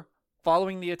 However,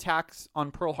 following the attacks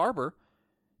on Pearl Harbor,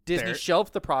 Disney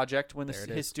shelved the project when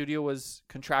his studio was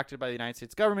contracted by the United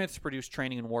States government to produce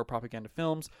training and war propaganda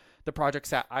films. The project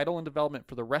sat idle in development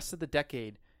for the rest of the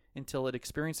decade until it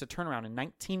experienced a turnaround in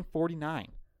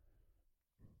 1949.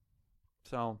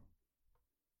 So,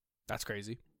 that's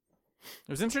crazy.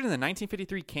 It was interested in the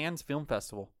 1953 Cannes Film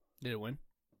Festival. Did it win?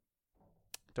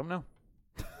 Don't know.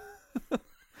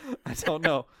 I don't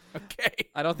know. Okay.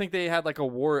 I don't think they had like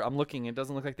award. I'm looking. It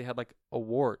doesn't look like they had like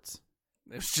awards.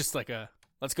 It was just like a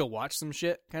let's go watch some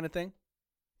shit kind of thing.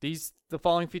 The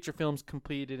following feature films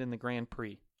competed in the Grand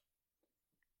Prix.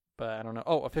 But I don't know.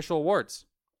 Oh, official awards.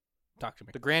 Talk to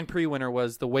me. The Grand Prix winner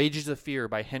was The Wages of Fear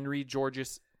by Henry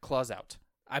Georges Clausewitz.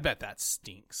 I bet that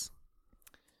stinks.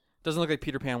 Doesn't look like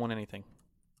Peter Pan won anything.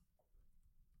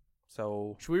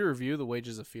 So Should we review The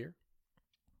Wages of Fear?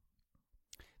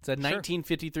 It's a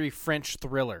 1953 French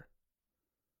thriller.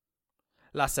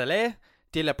 La Salle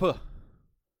de la Peu.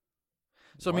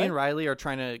 So me What? and Riley are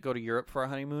trying to go to Europe for our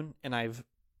honeymoon, and I've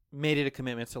made it a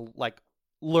commitment to like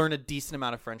learn a decent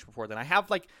amount of French before then. I have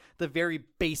like the very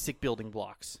basic building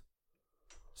blocks.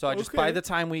 So I just by the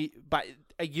time by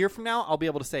a year from now, I'll be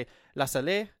able to say La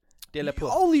Salle de la Peu.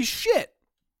 Holy shit!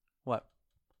 What?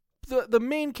 The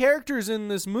main characters in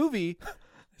this movie, I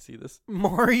see this.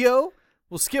 Mario,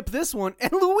 we'll skip this one,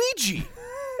 and Luigi.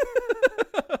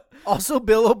 Also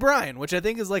Bill O'Brien, which I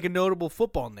think is like a notable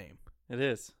football name. It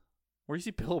is. Where do you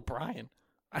see Bill O'Brien?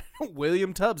 I don't know.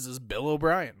 William Tubbs is Bill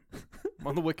O'Brien. I'm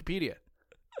on the Wikipedia.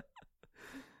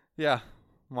 Yeah.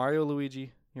 Mario,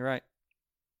 Luigi. You're right.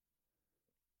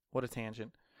 What a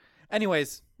tangent.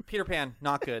 Anyways, Peter Pan,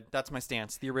 not good. That's my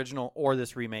stance. The original or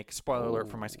this remake. Spoiler alert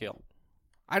for my scale.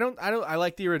 I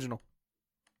like the original.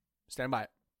 Stand by it.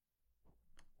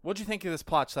 What'd you think of this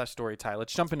plot/story, Ty?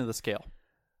 Let's jump into the scale.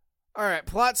 All right,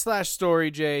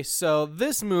 plot/story, Jay. So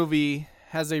this movie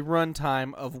has a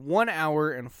runtime of 1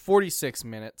 hour and 46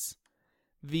 minutes.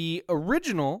 The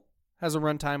original has a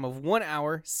runtime of 1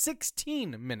 hour,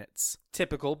 16 minutes.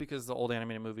 Typical, because the old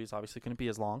animated movies obviously couldn't be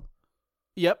as long.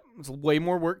 Yep, it's way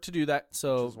more work to do that.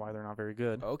 So Which is why they're not very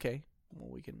good. okay, well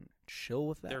we can chill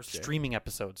with that. They're Jay. streaming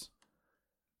episodes.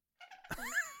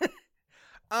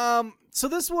 So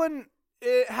this one,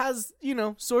 it has,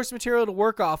 source material to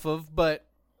work off of, but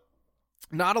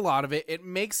not a lot of it. It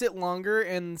makes it longer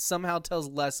and somehow tells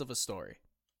less of a story.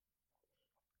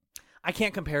 I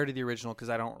can't compare to the original because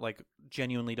I don't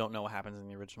genuinely don't know what happens in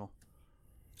the original.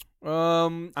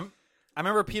 I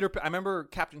I remember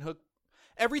Captain Hook.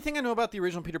 Everything I know about the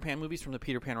original Peter Pan movies from the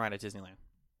Peter Pan ride at Disneyland.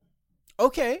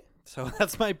 Okay. So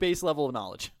that's my base level of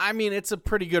knowledge. I mean, it's a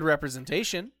pretty good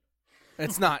representation.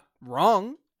 It's not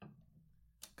wrong.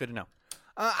 Good to know.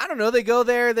 I don't know. They go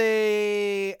there.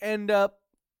 They end up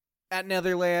at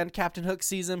Netherland. Captain Hook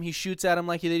sees him. He shoots at him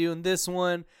like they do in this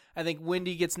one. I think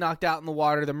Wendy gets knocked out in the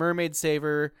water. The mermaid save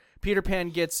her. Peter Pan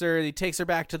gets her. He takes her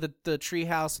back to the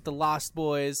treehouse with the Lost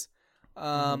Boys.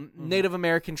 Native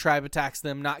American tribe attacks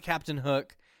them, not Captain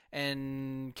Hook,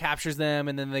 and captures them.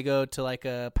 And then they go to like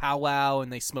a powwow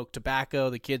and they smoke tobacco.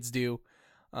 The kids do.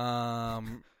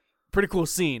 Pretty cool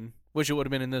scene. Wish it would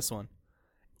have been in this one.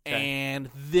 Okay. And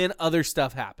then other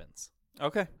stuff happens.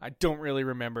 Okay. I don't really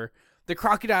remember. The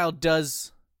crocodile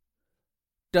does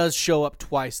show up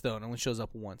twice, though, and only shows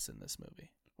up once in this movie.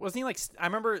 Wasn't he I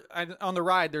remember on the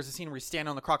ride, there's a scene where he's standing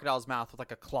on the crocodile's mouth with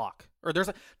like a clock. Or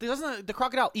the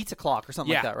crocodile eats a clock or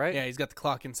something like that, right? Yeah, he's got the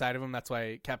clock inside of him. That's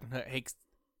why Captain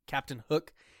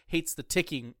Hook hates the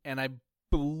ticking. And I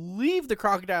believe the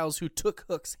crocodiles who took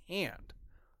Hook's hand,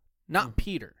 not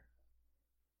Peter.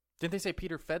 Didn't they say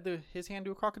Peter fed his hand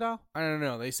to a crocodile? I don't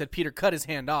know. They said Peter cut his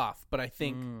hand off, but I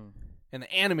think in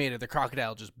the animated, the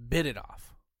crocodile just bit it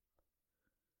off.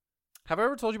 Have I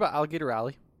ever told you about Alligator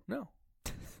Alley? No.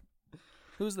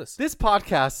 Who's this? This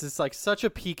podcast is like such a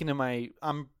peek into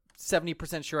I'm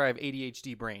 70% sure I have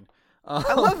ADHD brain.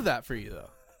 I love that for you,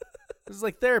 though. This is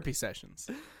like therapy sessions.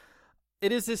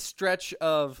 It is this stretch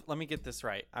of, let me get this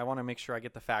right. I want to make sure I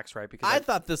get the facts right. Because I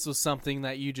thought this was something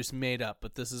that you just made up,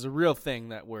 but this is a real thing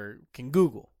that can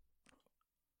Google.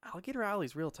 Alligator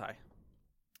Alley's real, Ty.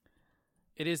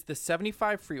 It is the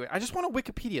 75 freeway. I just want a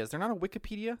Wikipedia. Is there not a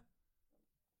Wikipedia?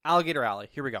 Alligator Alley.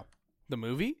 Here we go. The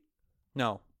movie?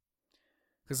 No.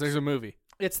 Because there's a movie.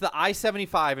 It's the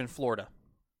I-75 in Florida.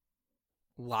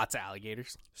 Lots of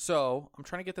alligators. So, I'm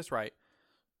trying to get this right.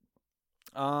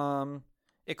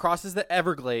 It crosses the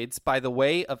Everglades by the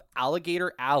way of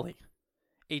Alligator Alley,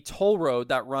 a toll road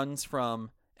that runs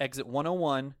from exit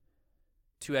 101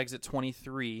 to exit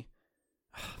 23.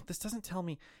 This doesn't tell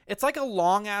me. It's like a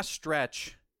long-ass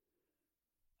stretch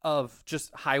of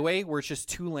just highway where it's just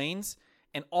 2 lanes,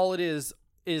 and all it is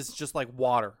just like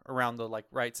water around the like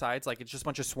right sides. Like it's just a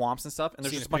bunch of swamps and stuff, and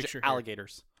there's just a bunch of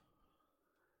alligators.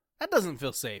 That doesn't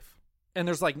feel safe. And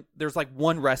there's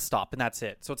one rest stop, and that's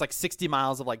it. So it's like 60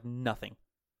 miles of like nothing.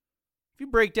 If you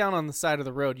break down on the side of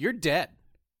the road, you're dead.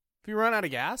 If you run out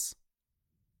of gas.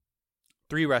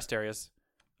 3 rest areas,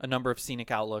 a number of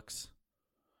scenic outlooks.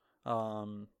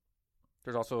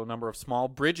 There's also a number of small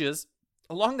bridges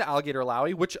along the alligator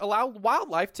alley, which allow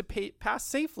wildlife to pass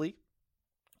safely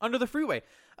under the freeway,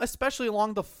 especially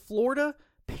along the Florida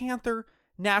Panther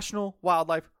National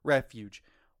Wildlife Refuge.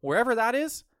 Wherever that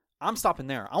is, I'm stopping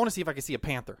there. I want to see if I can see a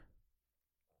panther.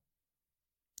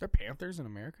 There are panthers in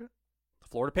America? The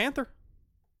Florida Panther.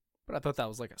 But I thought that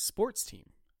was like a sports team.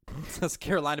 That's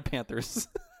Carolina Panthers.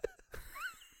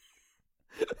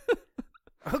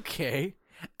 Okay.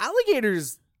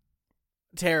 Alligators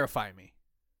terrify me.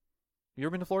 You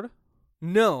ever been to Florida?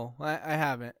 No, I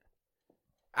haven't.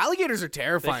 Alligators are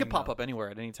terrifying. They could pop though. up anywhere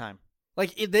at any time.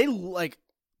 Like, if they, like,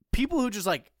 people who just,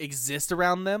 like, exist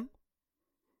around them.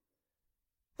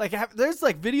 Like, there's,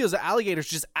 like, videos of alligators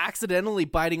just accidentally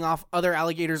biting off other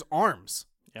alligators' arms.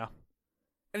 Yeah.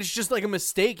 And it's just, like, a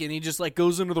mistake, and he just, like,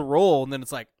 goes into the roll, and then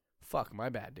it's like, fuck, my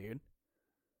bad, dude.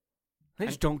 They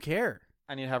just don't care.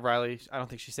 I need to have Riley, I don't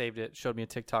think she saved it, showed me a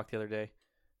TikTok the other day.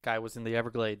 Guy was in the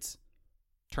Everglades,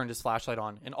 turned his flashlight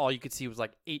on, and all you could see was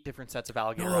like 8 different sets of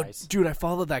alligator eyes. Dude, I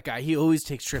followed that guy. He always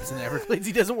takes trips in the Everglades.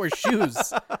 He doesn't wear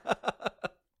shoes.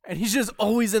 And he's just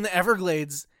always in the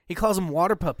Everglades. He calls them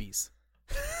water puppies.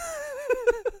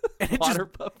 And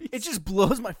Puppies? It just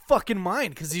blows my fucking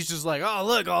mind because he's just like, oh,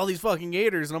 look, all these fucking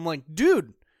gators. And I'm like,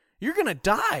 dude, you're going to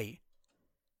die.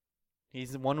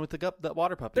 He's the one with the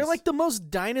water puppies. They're like the most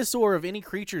dinosaur of any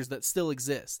creatures that still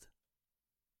exist.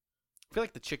 I feel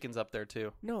like the chicken's up there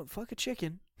too. No, fuck a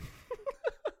chicken.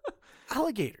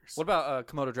 Alligators. What about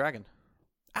Komodo dragon?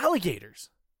 Alligators.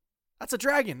 That's a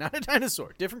dragon, not a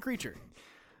dinosaur. Different creature.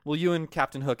 Well, you and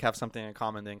Captain Hook have something in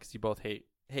common then, because you both hate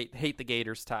the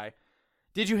gators, Ty.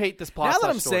 Did you hate this plot? Now that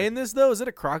I'm saying this, though, is it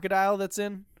a crocodile that's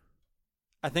in?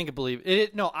 I believe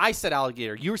it. No, I said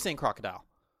alligator. You were saying crocodile,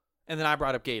 and then I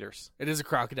brought up gators. It is a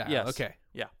crocodile. Yes. Okay.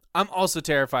 Yeah. I'm also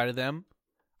terrified of them.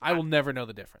 I will never know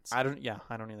the difference. I don't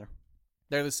either.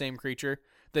 They're the same creature.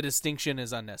 The distinction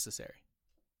is unnecessary.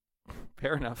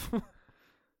 Fair enough.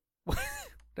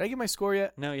 Did I get my score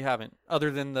yet? No, you haven't. Other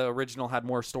than the original had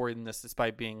more story than this,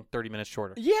 despite being 30 minutes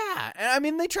shorter. Yeah. I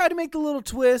mean, they tried to make the little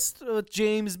twist with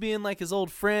James being like his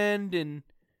old friend and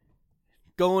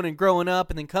going and growing up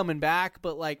and then coming back,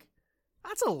 but like,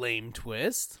 that's a lame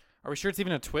twist. Are we sure it's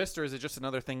even a twist, or is it just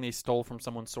another thing they stole from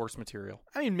someone's source material?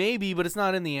 I mean, maybe, but it's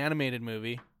not in the animated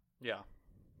movie. Yeah.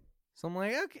 So I'm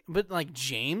like, okay. But like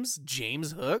James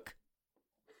Hook?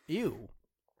 Ew.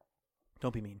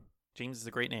 Don't be mean. James is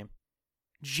a great name.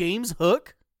 James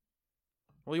Hook?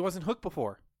 Well, he wasn't Hook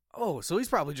before. Oh, so he's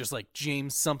probably just like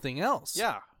James something else.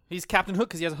 Yeah. He's Captain Hook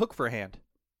because he has a hook for a hand.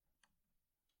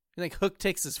 You think Hook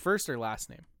takes his first or last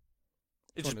name?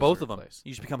 It's just both of them.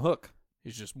 You should become Hook.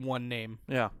 He's just one name.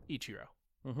 Yeah. Ichiro.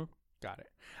 Mm-hmm. Got it.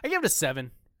 I give it a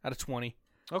 7 out of 20.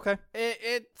 Okay.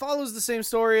 It follows the same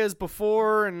story as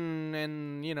before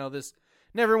and you know, this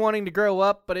never wanting to grow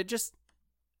up, but it just...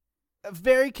 A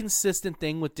very consistent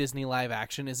thing with Disney live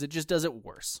action is it just does it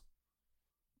worse.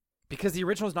 Because the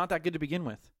original is not that good to begin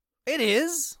with. It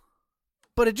is,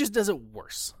 but it just does it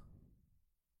worse.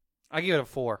 I give it a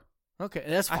 4. Okay,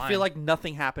 that's fine. I feel like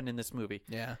nothing happened in this movie.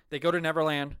 Yeah. They go to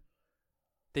Neverland.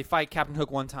 They fight Captain Hook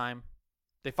one time.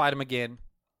 They fight him again.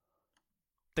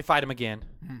 They fight him again.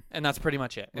 And that's pretty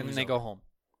much it. And then they go home.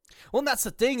 Well, and that's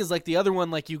the thing is like the other one,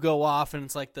 like you go off and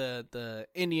it's like the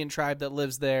Indian tribe that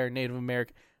lives there, Native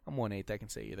American. I'm 1/8, I can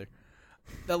say either.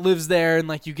 That lives there, and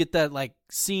like you get that like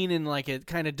scene, and like it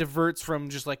kind of diverts from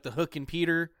just like the Hook and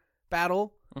Peter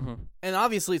battle. Mm-hmm. And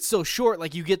obviously, it's so short.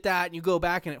 Like you get that, and you go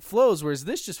back, and it flows. Whereas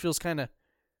this just feels kind of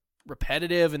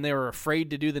repetitive, and they were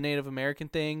afraid to do the Native American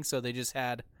thing, so they just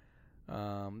had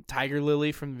Tiger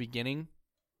Lily from the beginning.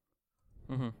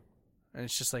 Mm-hmm. And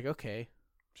it's just like, okay,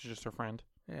 She's just her friend.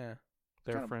 yeah,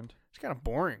 Their friend. it's kind of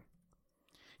boring.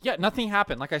 Yeah, nothing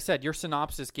happened. Like I said, your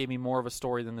synopsis gave me more of a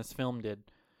story than this film did.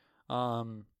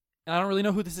 And I don't really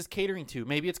know who this is catering to.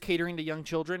 Maybe it's catering to young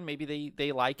children. Maybe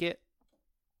they like it,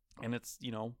 and it's,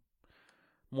 you know,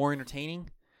 more entertaining.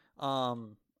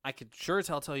 I could sure as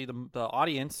hell tell you the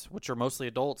audience, which are mostly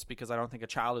adults, because I don't think a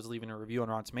child is leaving a review on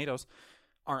Rotten Tomatoes,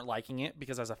 aren't liking it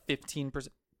because it has a 15%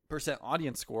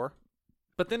 audience score.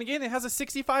 But then again, it has a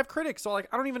 65 critics, so like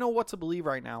I don't even know what to believe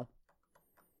right now.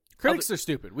 Critics are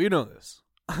stupid. We know this.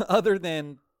 Other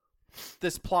than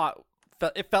this plot,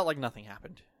 it felt like nothing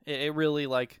happened. It really,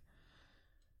 like,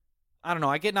 I don't know.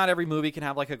 I get not every movie can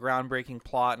have, like, a groundbreaking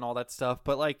plot and all that stuff,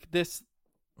 but, like, this,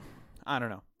 I don't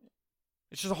know.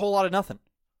 It's just a whole lot of nothing.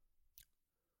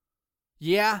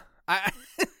 Yeah. I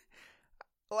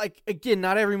like, again,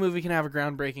 not every movie can have a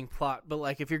groundbreaking plot, but,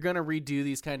 like, if you're going to redo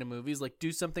these kind of movies, like,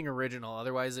 do something original.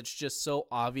 Otherwise, it's just so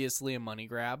obviously a money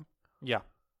grab. Yeah.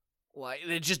 Like,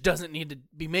 it just doesn't need to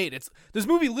be made. This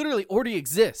movie literally already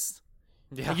exists.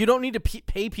 Yeah. Like, you don't need to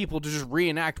pay people to just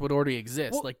reenact what already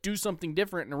exists. Well- Like, do something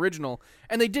different and original.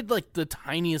 And they did, like, the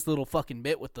tiniest little fucking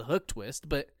bit with the hook twist,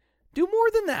 but do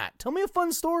more than that. Tell me a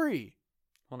fun story.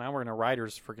 Well, now we're in a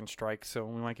writer's freaking strike, so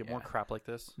we might get more Yeah. crap like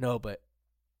this. No, but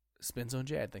Spin Zone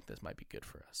J, I think this might be good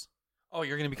for us. Oh,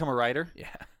 you're going to become a writer? Yeah.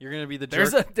 You're going to be the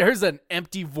jerk? There's an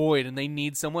empty void, and they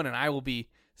need someone, and I will be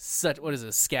what is it,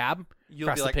 a scab? You'll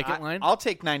across be the like, picket line? I'll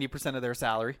take 90% of their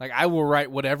salary. Like, I will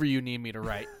write whatever you need me to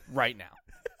write right now.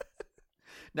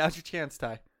 Now's your chance,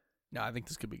 Ty. No, I think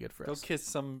this could be good for Go us. kiss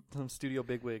some studio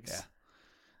bigwigs. Yeah.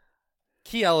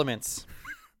 Key elements.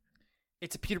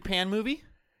 It's a Peter Pan movie.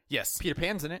 Yes. Peter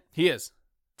Pan's in it. He is.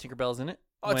 Tinkerbell's in it.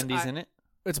 Oh, Wendy's in it.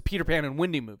 It's a Peter Pan and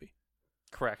Wendy movie.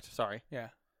 Correct. Sorry. Yeah.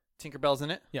 Tinkerbell's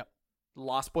in it. Yep. The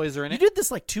Lost Boys are in You it. did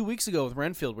this like 2 weeks ago with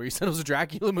Renfield, where you said it was a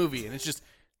Dracula movie, and it's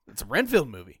a Renfield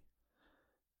movie.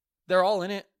 They're all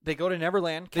in it. They go to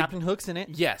Neverland. Captain Hook's in it.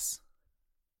 Yes.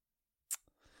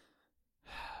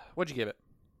 What'd you give it?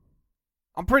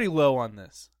 I'm pretty low on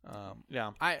this.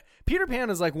 Yeah. Peter Pan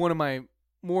is like one of my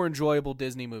more enjoyable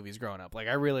Disney movies growing up. Like,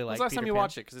 I really like When's the last Peter time you Pan.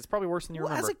 watched it? Because it's probably worse than you Well,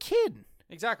 remember. as a kid.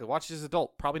 Exactly. Watch it as an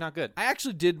adult. Probably not good. I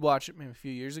actually did watch it maybe a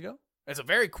few years ago. It's a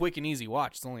very quick and easy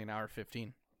watch. It's only an hour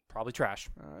 15. Probably trash.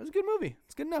 It's a good movie.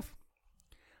 It's good enough.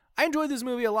 I enjoyed this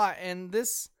movie a lot, and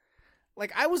this,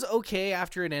 like, I was okay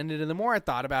after it ended, and the more I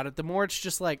thought about it, the more it's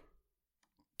just like,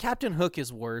 Captain Hook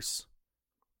is worse.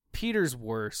 Peter's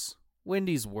worse.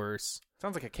 Wendy's worse.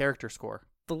 Sounds like a character score.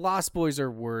 The Lost Boys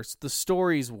are worse. The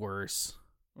story's worse.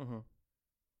 Mm-hmm.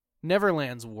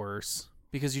 Neverland's worse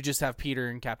because you just have Peter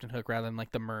and Captain Hook rather than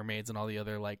like the mermaids and all the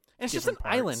other like. And it's just an different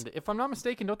parts. island. If I'm not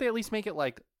mistaken, don't they at least make it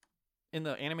like in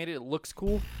the animated? It looks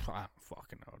cool. I don't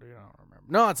fucking know, dude. I don't remember.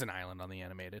 No, it's an island on the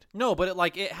animated. No, but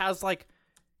it has like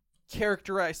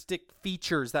characteristic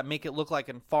features that make it look like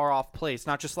a far off place,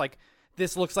 not just like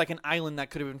this looks like an island that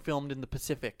could have been filmed in the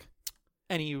Pacific,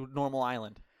 any normal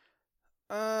island.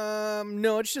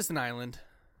 No, it's just an island.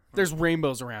 There's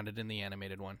rainbows around it in the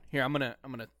animated one. Here, I'm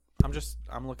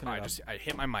looking at it. I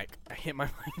hit my mic.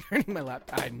 Turning my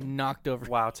laptop. I knocked over.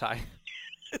 Wow, Ty.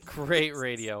 Great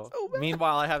radio. So bad.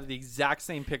 Meanwhile, I have the exact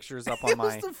same pictures up on It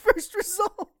was the first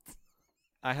result.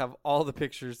 I have all the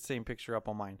pictures, same picture up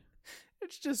on mine.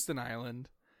 It's just an island.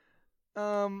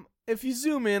 If you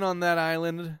zoom in on that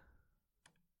island,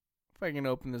 if I can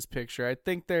open this picture, I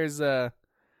think there's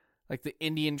like the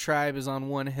Indian tribe is on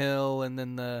one hill, and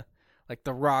then the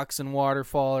rocks and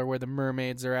waterfall are where the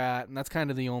mermaids are at, and that's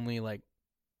kind of the only like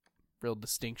real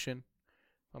distinction,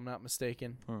 if I'm not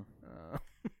mistaken.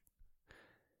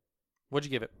 What'd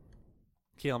you give it?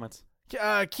 Key elements.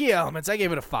 Key elements, I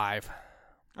gave it a 5.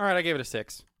 All right, I gave it a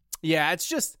 6. Yeah,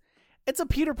 it's a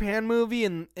Peter Pan movie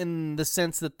in the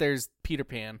sense that there's Peter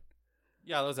Pan.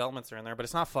 Yeah, those elements are in there, but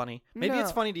it's not funny. Maybe No.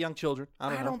 it's funny to young children.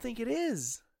 I don't know. think it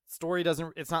is. Story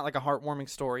doesn't. It's not like a heartwarming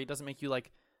story. It doesn't make you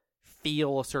like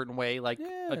feel a certain way like a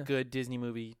Yeah. good Disney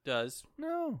movie does.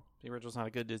 No. The original's not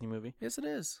a good Disney movie. Yes, it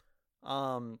is.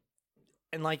 And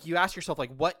like you ask yourself,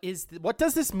 like, what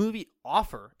does this movie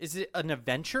offer? Is it an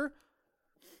adventure?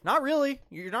 Not really.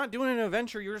 You're not doing an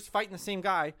adventure. You're just fighting the same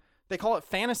guy. They call it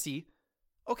fantasy.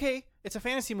 Okay, it's a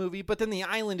fantasy movie, but then the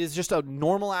island is just a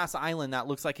normal ass island that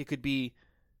looks like it could be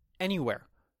anywhere.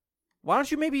 Why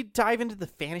don't you maybe dive into the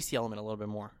fantasy element a little bit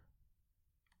more?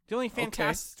 The only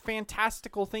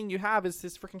fantastical thing you have is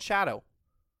this freaking shadow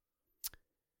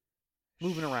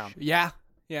moving around. Yeah.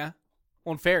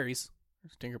 On fairies.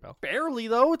 There's Tinkerbell. Barely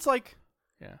though. It's like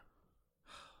Yeah.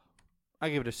 I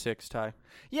give it a 6, Ty.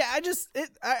 Yeah,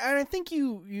 I think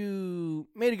you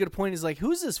made a good point. Is like,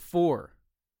 who's this for?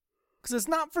 Because it's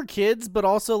not for kids, but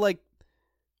also like,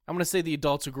 I'm gonna say the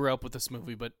adults who grew up with this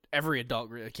movie, but every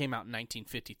adult it came out in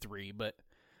 1953. But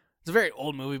it's a very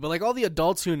old movie. But like all the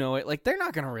adults who know it, like they're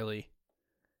not gonna really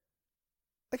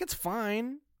like. It's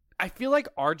fine. I feel like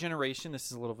our generation, this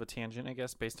is a little of a tangent, I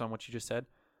guess, based on what you just said.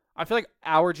 I feel like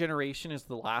our generation is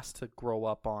the last to grow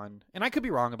up on, and I could be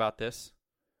wrong about this,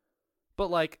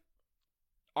 but like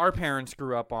our parents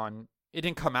grew up on, it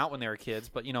didn't come out when they were kids,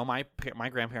 but you know, my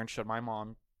grandparents showed my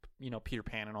mom, you know, Peter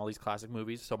Pan and all these classic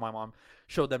movies. So my mom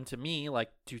showed them to me.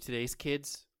 Like, do today's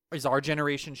kids, is our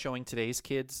generation showing today's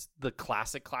kids the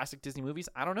classic Disney movies?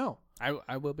 I don't know.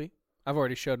 I will be. I've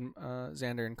already showed them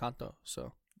Xander and Kanto,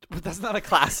 so. But that's not a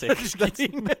classic. Just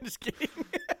kidding. Just kidding.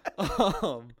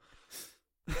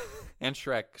 And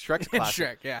Shrek. Shrek's And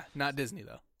classic. Shrek, yeah. Not Disney,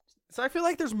 though. So I feel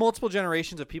like there's multiple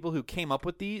generations of people who came up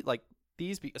with these,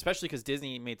 especially because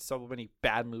Disney made so many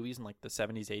bad movies in like the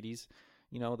 70s, 80s,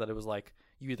 you know, that it was like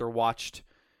you either watched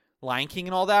Lion King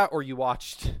and all that, or you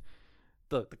watched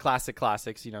the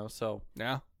classics, you know. So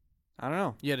Yeah. I don't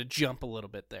know. You had to jump a little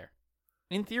bit there.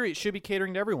 In theory, it should be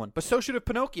catering to everyone, but so should have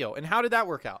Pinocchio. And how did that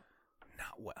work out?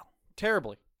 Not well.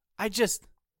 Terribly.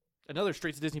 Another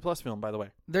straight to Disney Plus film, by the way.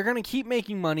 They're going to keep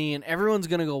making money, and everyone's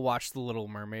going to go watch The Little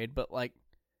Mermaid, but, like,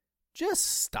 just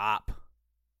stop.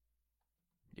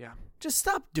 Yeah. Just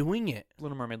stop doing it.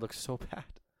 Little Mermaid looks so bad.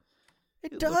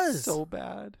 It looks does. so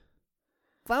bad.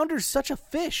 Flounder's such a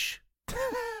fish.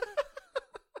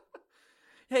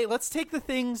 Hey, let's take the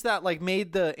things that like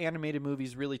made the animated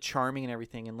movies really charming and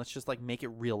everything, and let's just like make it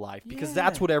real life because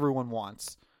that's what everyone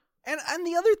wants. And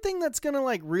the other thing that's gonna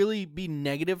like really be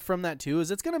negative from that too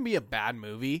is it's gonna be a bad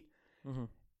movie,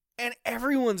 and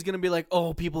everyone's gonna be like,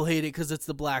 "Oh, people hate it because it's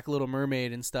the Black Little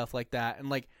Mermaid and stuff like that." And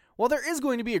like, while there is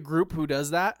going to be a group who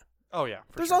does that, oh yeah,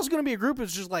 there's also going to be a group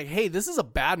who's just like, "Hey, this is a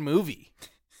bad movie."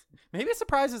 Maybe it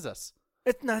surprises us.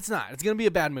 It's not. It's going to be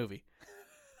a bad movie.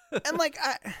 And like,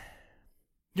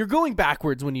 you're going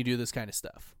backwards when you do this kind of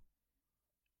stuff.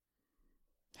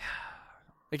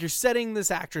 Like you're setting this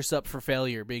actress up for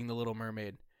failure, being the Little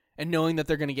Mermaid, and knowing that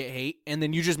they're going to get hate, and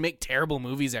then you just make terrible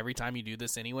movies every time you do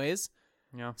this, anyways.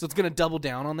 Yeah. So it's going to double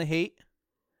down on the hate.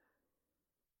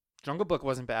 Jungle Book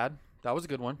wasn't bad. That was a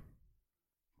good one.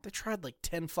 They tried like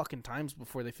 10 fucking times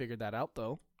before they figured that out,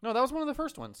 though. No, that was one of the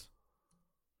first ones.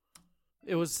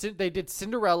 It was they did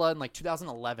Cinderella in like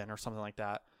 2011 or something like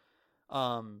that.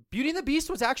 Beauty and the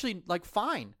Beast was actually like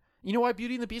fine. You know why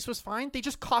Beauty and the Beast was fine? They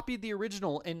just copied the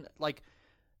original and like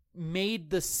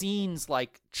made the scenes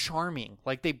like charming.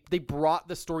 Like they brought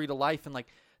the story to life, and like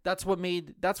that's what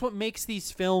makes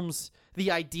these films, the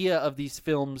idea of these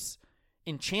films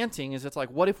enchanting, is it's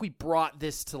like, what if we brought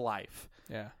this to life?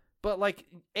 Yeah. But like,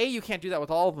 A, you can't do that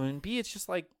with all of them, and B, it's just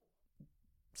like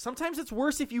sometimes it's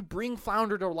worse if you bring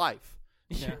Flounder to life.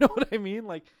 You know what I mean?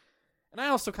 Like, and I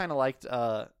also kind of liked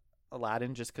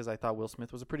Aladdin just because I thought Will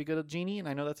Smith was a pretty good genie, and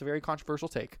I know that's a very controversial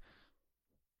take.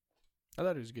 I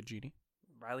thought he was a good genie.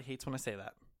 Riley hates when I say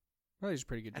that. I thought he was a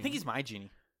pretty good genie. I think he's my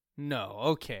genie. No,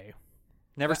 okay.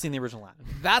 Never seen the original Aladdin.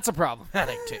 That's a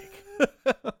problematic take.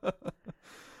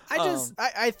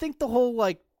 I think the whole,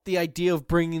 like, the idea of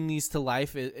bringing these to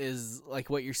life is like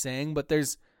what you're saying, but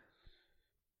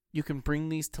you can bring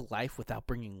these to life without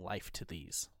bringing life to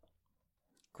these.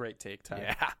 Great take, Ty.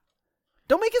 Yeah.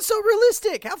 Don't make it so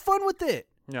realistic. Have fun with it.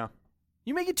 Yeah.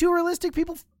 You make it too realistic,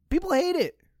 people hate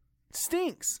it. It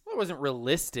stinks. Well, it wasn't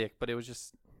realistic, but it was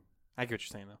just, I get what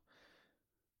you're saying, though.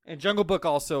 And Jungle Book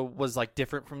also was, like,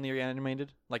 different from the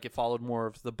animated. Like, it followed more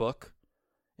of the book.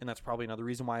 And that's probably another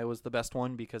reason why it was the best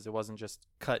one, because it wasn't just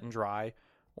cut and dry,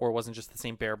 or it wasn't just the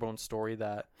same bare-bones story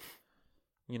that,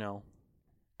 you know,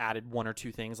 added one or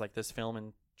two things like this film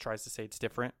and tries to say it's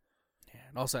different. Yeah,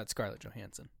 and also had Scarlett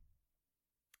Johansson.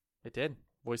 It did,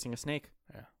 voicing a snake.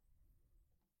 Yeah.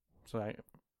 So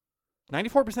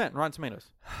 94% Rotten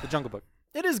Tomatoes, The Jungle Book.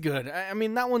 It is good. I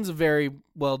mean, that one's very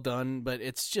well done, but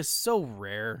it's just so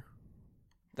rare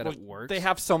that it works. They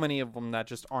have so many of them that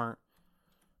just aren't.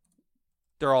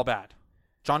 They're all bad.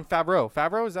 Jon Favreau.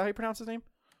 Favreau, is that how you pronounce his name?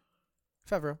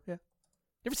 Favreau, yeah.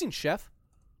 You ever seen Chef?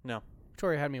 No.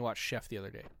 Victoria had me watch Chef the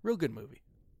other day. Real good movie.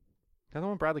 Is that the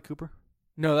one with Bradley Cooper?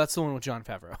 No, that's the one with Jon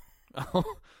Favreau. Oh.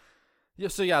 Yeah,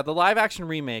 so yeah, the live action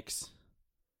remakes.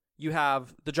 You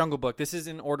have The Jungle Book. This is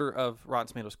in order of Rotten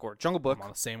Tomatoes score. Jungle Book. I'm on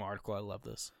the same article. I love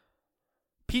this.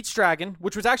 Pete's Dragon,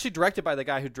 which was actually directed by the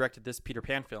guy who directed this Peter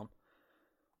Pan film.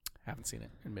 Haven't seen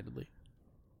it, admittedly.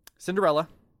 Cinderella,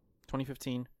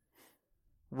 2015.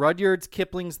 Rudyard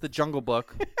Kipling's The Jungle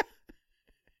Book.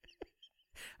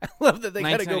 I love that they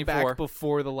got to go 1994. back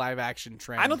before the live action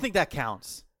trend. I don't think that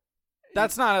counts.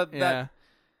 That's not a... Yeah.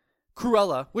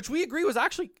 Cruella, which we agree was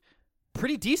actually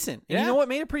pretty decent. And you know what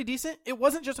made it pretty decent? It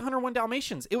wasn't just 101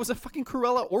 Dalmatians. It was a fucking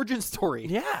Cruella origin story.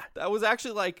 Yeah. That was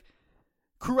actually like...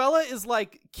 Cruella is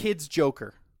like kids'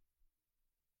 Joker.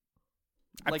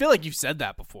 I feel like you've said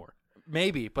that before.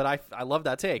 Maybe, but I love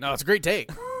that take. No, it's a great take.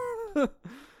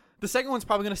 The second one's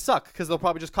probably going to suck because they'll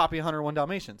probably just copy 101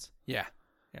 Dalmatians. Yeah,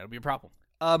 it'll be a problem.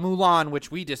 Mulan, which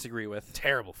we disagree with.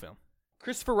 Terrible film.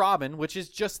 Christopher Robin, which is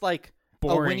just like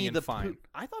Boring a Winnie and the fine. Pooh.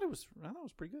 I thought it was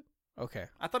pretty good. Okay.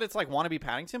 I thought it's like wannabe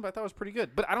Paddington, but I thought it was pretty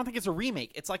good. But I don't think it's a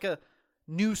remake. It's like a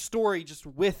new story just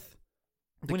with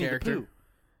The Winnie character. the Pooh.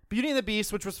 Beauty and the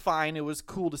Beast, which was fine. It was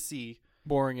cool to see.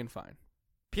 Boring and fine.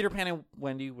 Peter Pan and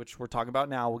Wendy, which we're talking about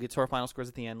now. We'll get to our final scores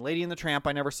at the end. Lady and the Tramp,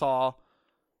 I never saw.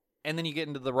 And then you get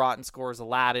into the rotten scores.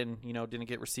 Aladdin, didn't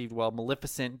get received well.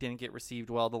 Maleficent didn't get received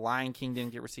well. The Lion King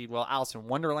didn't get received well. Alice in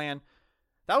Wonderland,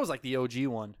 that was like the OG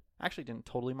one. I actually didn't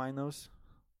totally mind those,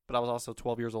 but I was also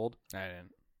 12 years old. I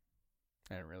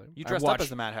didn't really. You dressed up as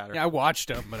the Mad Hatter. Yeah, I watched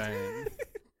them, but I didn't.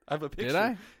 I have a picture. Did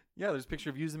I? Yeah, there's a picture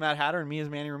of you as the Mad Hatter and me as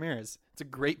Manny Ramirez. It's a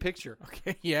great picture.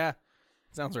 Okay, yeah.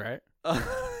 Sounds right.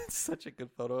 It's such a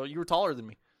good photo. You were taller than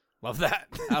me. Love that.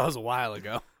 That was a while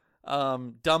ago.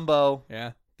 Dumbo.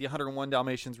 Yeah. The 101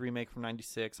 Dalmatians remake from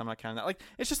 96. I'm not counting that. Like,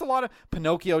 it's just a lot of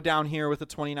Pinocchio down here with a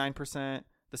 29%.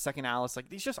 The second Alice. Like,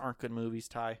 these just aren't good movies,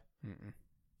 Ty. Mm-mm.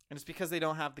 And it's because they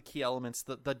don't have the key elements,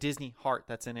 the Disney heart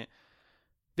that's in it.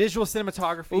 Visual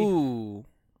cinematography. Ooh.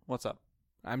 What's up?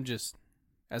 I'm just,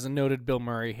 as a noted Bill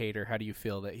Murray hater, how do you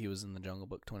feel that he was in The Jungle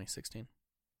Book 2016?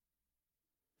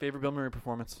 Favorite Bill Murray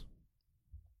performance?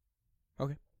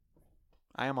 Okay.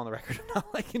 I am on the record of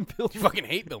not liking Bill You Murray. fucking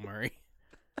hate Bill Murray.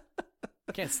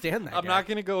 Can't stand that I'm guy. not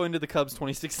going to go into the Cubs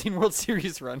 2016 World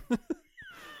Series run.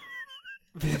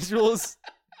 Visuals,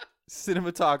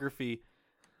 cinematography.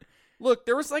 Look,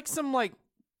 there was like some like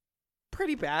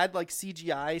pretty bad like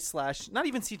CGI / not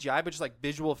even CGI, but just like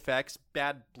visual effects,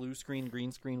 bad blue screen,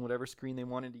 green screen, whatever screen they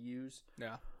wanted to use.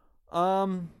 Yeah.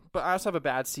 But I also have a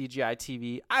bad CGI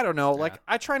TV. I don't know. Like,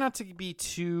 I try not to be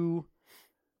too.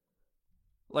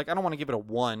 Like, I don't want to give it a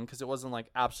 1 because it wasn't like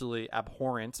absolutely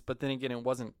abhorrent, but then again, it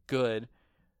wasn't good.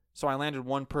 So I landed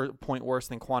 1 point worse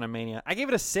than Quantumania. I gave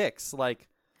it a 6. Like,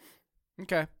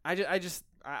 Okay. I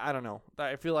don't know.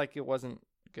 I feel like it wasn't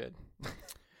good.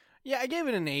 Yeah, I gave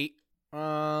it an 8.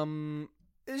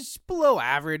 It's below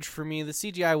average for me. The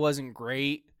CGI wasn't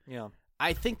great. Yeah.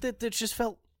 I think that it just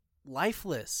felt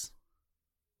lifeless.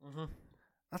 Mm-hmm.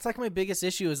 That's like my biggest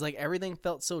issue is like everything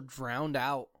felt so drowned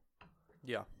out.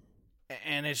 Yeah.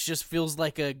 And it just feels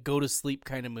like a go to sleep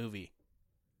kind of movie.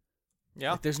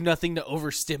 Yeah. Like there's nothing to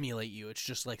overstimulate you. It's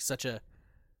just like such a.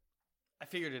 I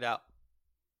figured it out.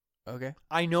 Okay.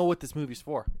 I know what this movie's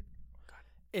for.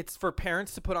 It's for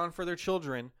parents to put on for their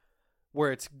children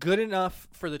where it's good enough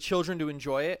for the children to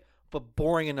enjoy it, but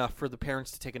boring enough for the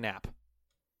parents to take a nap.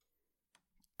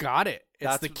 Got it. It's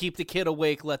That's the keep the kid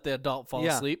awake, let the adult fall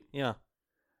asleep. Yeah.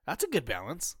 That's a good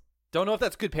balance. Don't know if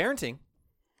that's good parenting.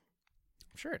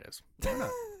 I'm sure it is. Why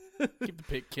not? Keep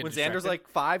the kid When distracted. Xander's like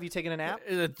 5, you taking a nap?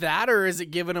 Is it that, or is it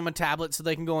giving them a tablet so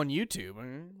they can go on YouTube?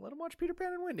 Let them watch Peter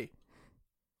Pan and Wendy.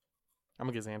 I'm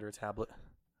going to give Xander a tablet.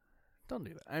 Don't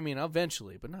do that. I mean,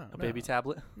 eventually, but no. A baby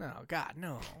tablet? No, God,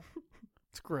 no.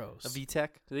 It's gross. A VTech?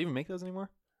 Do they even make those anymore?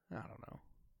 I don't know.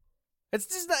 It's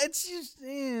just.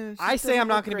 I say I'm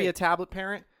not going to be a tablet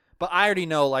parent, but I already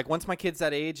know, like, once my kid's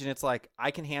that age and it's like, I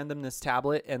can hand them this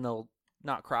tablet and they'll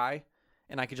not cry,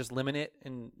 and I could just limit it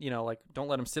and, you know, like, don't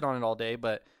let them sit on it all day,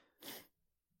 but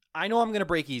I know I'm going to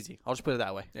break easy. I'll just put it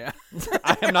that way. Yeah.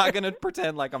 I am not going to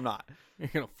pretend like I'm not. You're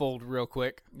gonna fold real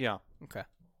quick. Yeah. Okay.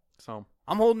 So.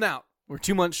 I'm holding out. We're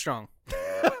 2 months strong.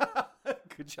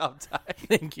 Good job, Ty.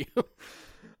 Thank you.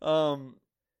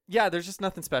 Yeah, there's just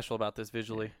nothing special about this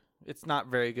visually. It's not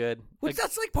very good. Which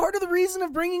that's like part of the reason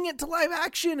of bringing it to live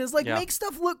action is like Yeah. make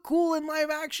stuff look cool in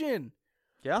live action.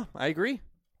 Yeah, I agree.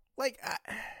 Like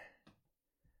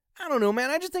I don't know, man.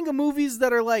 I just think of movies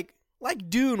that are like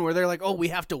Dune, where they're like, oh, we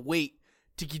have to wait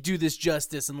to do this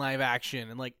justice in live action,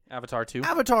 and like Avatar 2.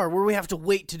 Avatar, where we have to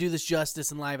wait to do this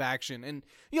justice in live action, and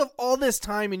you have all this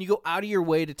time, and you go out of your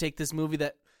way to take this movie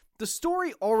that the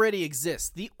story already exists.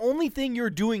 The only thing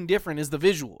you're doing different is the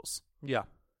visuals. Yeah.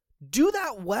 Do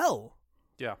that well.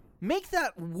 Yeah. Make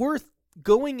that worth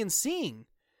going and seeing.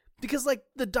 Because, like,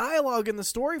 the dialogue and the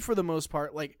story, for the most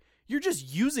part, like, you're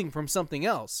just using from something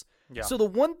else. Yeah. So the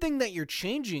one thing that you're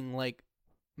changing, like,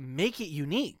 make it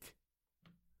unique.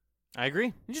 I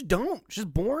agree. You just don't. It's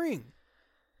just boring.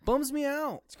 Bums me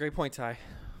out. It's a great point, Ty.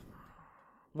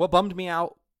 What bummed me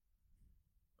out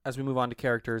as we move on to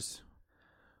characters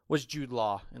was Jude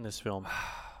Law in this film.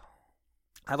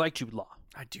 I like Jude Law.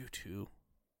 I do, too.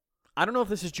 I don't know if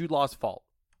this is Jude Law's fault.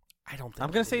 I don't think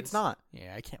I'm going to it say is. it's not.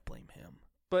 Yeah, I can't blame him.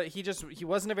 But he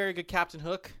wasn't a very good Captain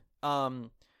Hook.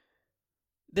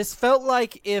 This felt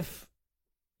like if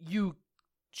you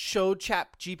showed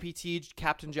ChatGPT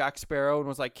Captain Jack Sparrow and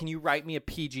was like, can you write me a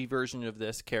PG version of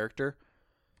this character?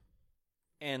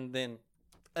 And then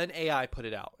an AI put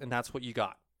it out, and that's what you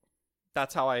got.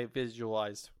 That's how I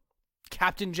visualized.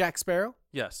 Captain Jack Sparrow?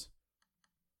 Yes.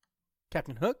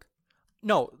 Captain Hook?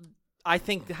 No, I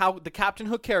think how the Captain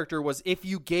Hook character was if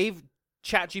you gave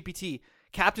ChatGPT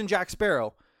Captain Jack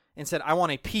Sparrow and said, I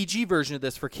want a PG version of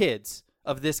this for kids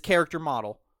of this character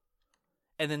model,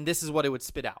 and then this is what it would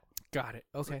spit out. Got it.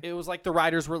 Okay. It was like the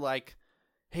writers were like,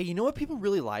 hey, you know what people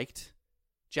really liked?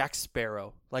 Jack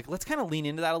Sparrow. Like, let's kind of lean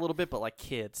into that a little bit, but like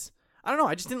kids. I don't know.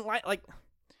 I just didn't like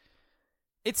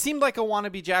it seemed like a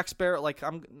wannabe Jack Sparrow. Like,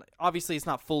 obviously it's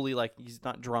not fully like he's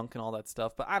not drunk and all that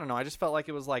stuff, but I don't know. I just felt like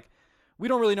it was like, we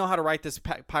don't really know how to write this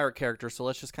pirate character, so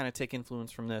let's just kind of take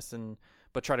influence from this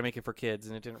but try to make it for kids,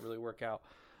 and it didn't really work out.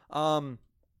 I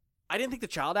didn't think the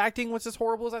child acting was as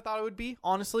horrible as I thought it would be,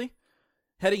 honestly.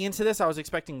 Heading into this, I was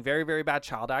expecting very, very bad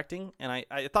child acting, and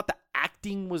I thought the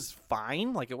acting was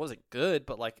fine. Like, it wasn't good,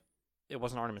 but, like, it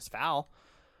wasn't Artemis Fowl.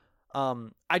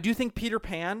 I do think Peter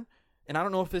Pan, and I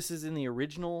don't know if this is in the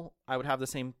original, I would have the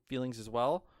same feelings as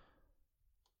well.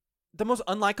 The most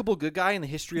unlikable good guy in the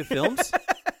history of films.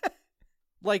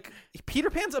 Like,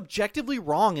 Peter Pan's objectively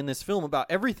wrong in this film about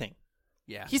everything.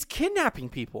 Yeah. He's kidnapping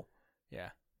people. Yeah.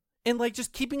 And, like,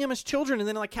 just keeping them as children. And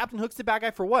then, like, Captain Hook's the bad guy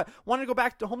for what? Wanted to go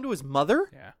back home to his mother?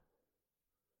 Yeah.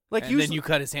 Like, and then you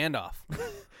cut his hand off.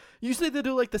 Usually they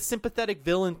do, like, the sympathetic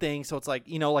villain thing. So it's like,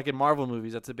 you know, like in Marvel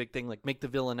movies, that's a big thing. Like, make the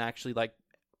villain actually, like,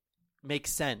 make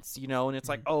sense, you know? And it's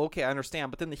like, oh, okay, I understand.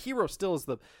 But then the hero still is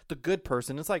the good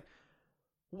person. It's like,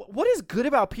 what is good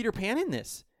about Peter Pan in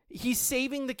this? He's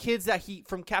saving the kids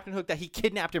from Captain Hook that he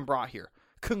kidnapped and brought here.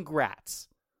 Congrats.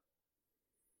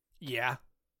 Yeah.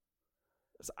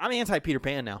 I'm anti-Peter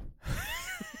Pan now.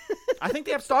 I think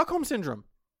they have Stockholm Syndrome.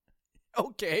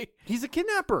 Okay. He's a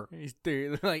kidnapper.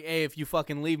 They're like, hey, if you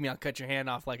fucking leave me, I'll cut your hand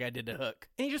off like I did to Hook.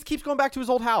 And he just keeps going back to his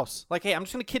old house. Like, hey, I'm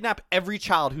just going to kidnap every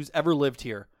child who's ever lived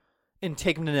here and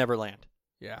take them to Neverland.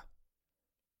 Yeah.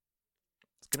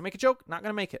 It's going to make a joke. Not going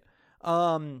to make it.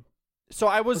 So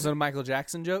I was... Was it a Michael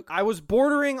Jackson joke? I was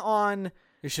bordering on...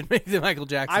 You should make the Michael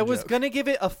Jackson joke. I was going to give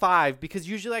it a 5 because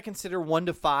usually I consider 1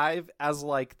 to 5 as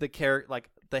like the character,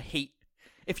 like the hate.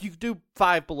 If you do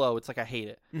 5 below, it's like I hate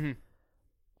it. Mm-hmm.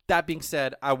 That being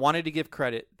said, I wanted to give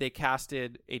credit. They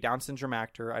casted a Down syndrome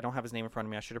actor. I don't have his name in front of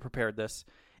me. I should have prepared this.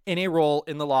 In a role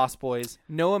in The Lost Boys.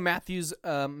 Noah Matthews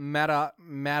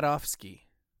Madofsky.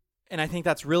 And I think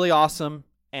that's really awesome.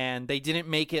 And they didn't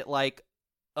make it like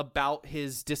about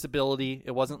his disability.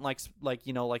 It wasn't like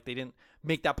you know, like they didn't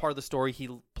make that part of the story. He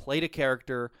played a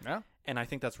character. Yeah. And I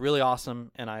think that's really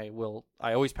awesome. And I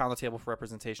always pound the table for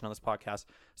representation on this podcast.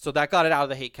 So that got it out of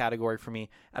the hate category for me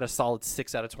at a solid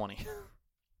 6 out of 20.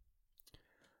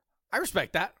 I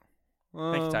respect that.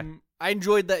 Thank you, Ty. I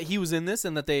enjoyed that he was in this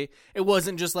and that it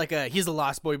wasn't just like he's a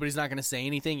Lost Boy, but he's not going to say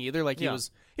anything either. Like he was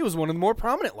one of the more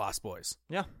prominent Lost Boys.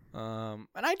 Yeah. And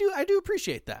I do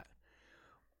appreciate that.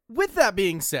 With that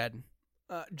being said,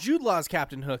 Jude Law's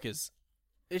Captain Hook it's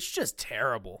just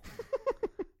terrible.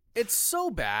 It's so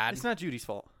bad. It's not Judy's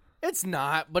fault. It's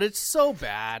not, but it's so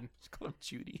bad. Just call him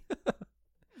Judy.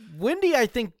 Wendy, I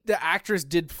think the actress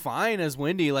did fine as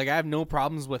Wendy. Like, I have no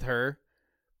problems with her.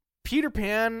 Peter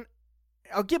Pan,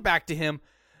 I'll get back to him.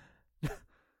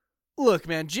 Look,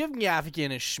 man, Jim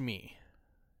Gaffigan is Shmi.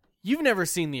 You've never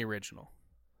seen the original.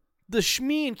 The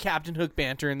Shmi and Captain Hook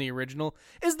banter in the original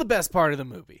is the best part of the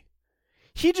movie.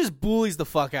 He just bullies the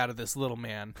fuck out of this little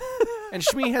man. And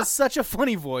Shmi has such a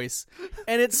funny voice,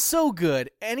 and it's so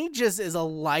good. And he just is a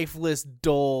lifeless,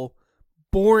 dull,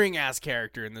 boring-ass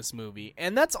character in this movie.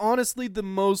 And that's honestly the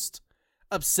most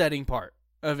upsetting part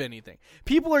of anything.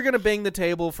 People are going to bang the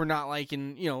table for not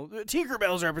liking, you know,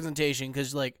 Tinkerbell's representation,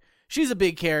 because, like, she's a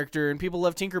big character, and people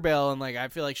love Tinkerbell, and, like, I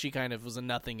feel like she kind of was a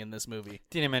nothing in this movie.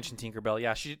 Didn't mention Tinkerbell.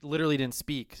 Yeah, she literally didn't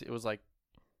speak. It was like,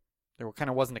 there kind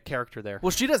of wasn't a character there.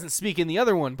 Well, she doesn't speak in the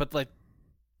other one, but, like,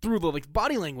 through the like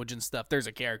body language and stuff, there's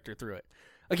a character through it.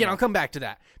 Again, I'll come back to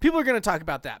that. People are going to talk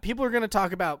about that. People are going to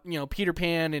talk about, you know, Peter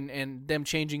Pan and them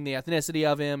changing the ethnicity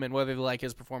of him and whether they like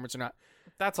his performance or not.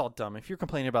 That's all dumb. If you're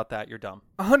complaining about that, you're dumb.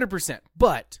 100%.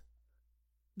 But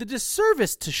the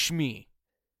disservice to Shmi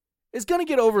is going to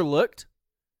get overlooked,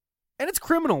 and it's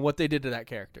criminal what they did to that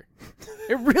character.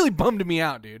 It really bummed me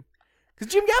out, dude.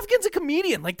 Because Jim Gaffigan's a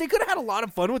comedian. Like, they could have had a lot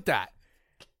of fun with that.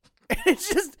 And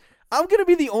it's just... I'm going to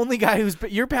be the only guy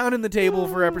you're pounding the table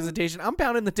for representation. I'm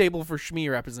pounding the table for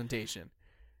Shmi representation.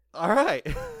 All right.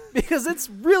 Because it's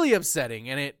really upsetting,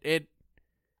 and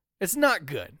it's not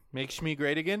good. Make Shmi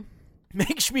great again?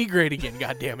 Make Shmi great again,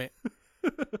 goddammit.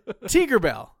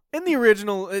 Tinkerbell. In the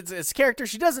original, it's character.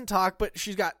 She doesn't talk, but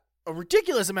she's got a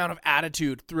ridiculous amount of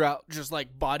attitude throughout just,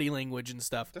 like, body language and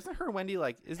stuff. Doesn't her Wendy,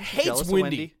 like, isn't she hates jealous of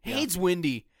Wendy. Wendy? Hates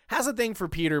Wendy. Has a thing for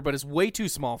Peter, but is way too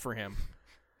small for him.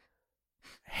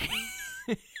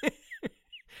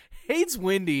 Hates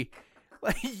Wendy,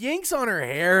 like yanks on her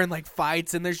hair and like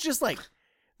fights, and there's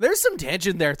some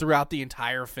tension there throughout the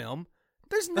entire film.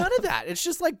 There's none of that. It's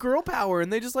just like girl power,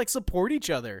 and they just like support each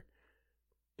other.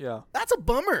 Yeah, that's a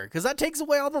bummer because that takes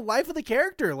away all the life of the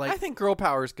character. Like, I think girl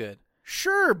power is good.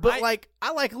 Sure, but I like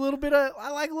a little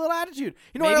attitude.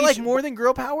 You know what I like more than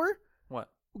girl power? What?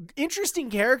 Interesting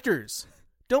characters.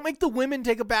 Don't make the women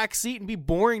take a back seat and be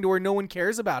boring to where no one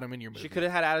cares about them in your movie. She could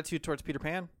have had attitude towards Peter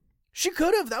Pan. She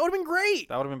could have. That would have been great.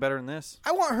 That would have been better than this.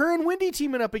 I want her and Wendy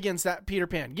teaming up against that Peter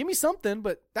Pan. Give me something,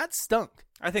 but that stunk.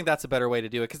 I think that's a better way to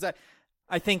do it because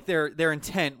I think their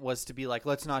intent was to be like,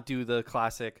 let's not do the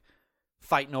classic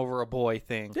fighting over a boy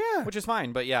thing. Yeah. Which is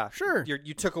fine, but yeah. Sure.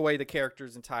 You took away the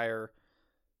character's entire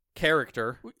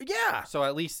character. Yeah. So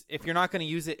at least if you're not going to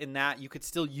use it in that, you could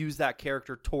still use that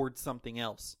character towards something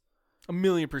else.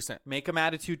 1,000,000%. Make him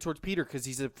attitude towards Peter because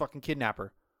he's a fucking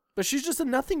kidnapper. But she's just a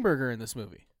nothing burger in this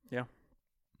movie. Yeah.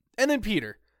 And then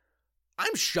Peter.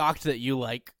 I'm shocked that you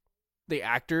like the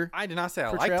actor. I did not say I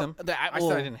portrayal. liked him. I Well,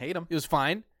 said I didn't hate him. It was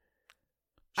fine.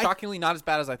 Shockingly, not as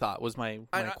bad as I thought was my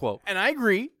quote. And I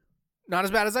agree. Not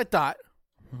as bad as I thought.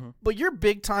 Mm-hmm. But your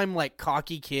big time, like,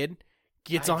 cocky kid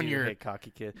gets I on do your... hate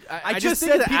cocky kid. I just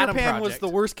think said the Peter Adam Pan was Project- the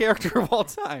worst character of all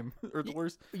time. Or the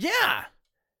worst. Yeah.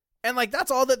 And, like,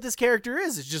 that's all that this character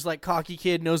is. It's just, like, cocky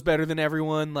kid, knows better than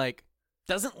everyone, like...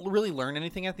 Doesn't really learn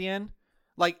anything at the end.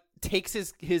 Like, takes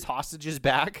his hostages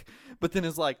back, but then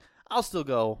is like, I'll still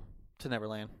go to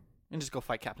Neverland and just go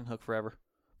fight Captain Hook forever.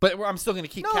 But I'm still going to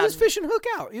keep No, he Captain... was fishing Hook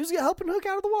out. He was helping Hook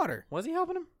out of the water. Was he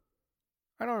helping him?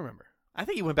 I don't remember. I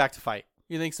think he went back to fight.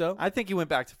 You think so? I think he went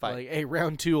back to fight. Like, hey,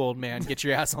 round 2, old man, get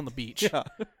your ass on the beach. Yeah.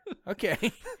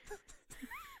 Okay.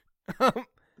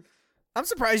 I'm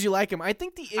surprised you like him. I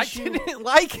think the issue... I didn't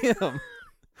like him.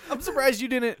 I'm surprised you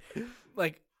didn't,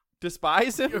 like...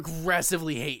 Despise him?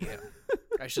 Aggressively hate him,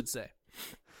 I should say.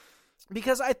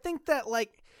 Because I think that,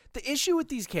 like, the issue with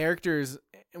these characters,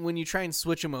 when you try and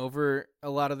switch them over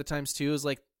a lot of the times, too, is,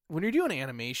 like, when you're doing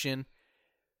animation,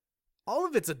 all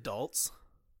of it's adults.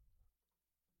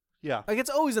 Yeah. Like, it's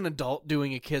always an adult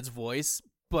doing a kid's voice,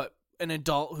 but an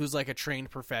adult who's, like, a trained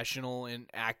professional in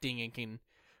acting and can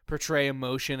portray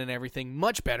emotion and everything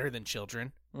much better than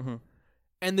children. Mm-hmm.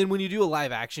 And then when you do a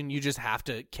live action, you just have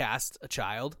to cast a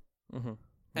child. Mm-hmm.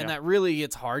 And that really,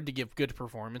 it's hard to give good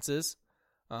performances.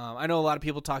 I know a lot of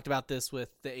people talked about this with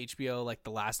the HBO, like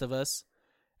The Last of Us,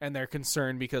 and they're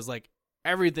concerned because, like,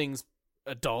 everything's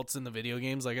adults in the video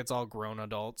games. Like, it's all grown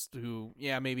adults who,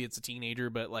 yeah, maybe it's a teenager,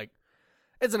 but, like,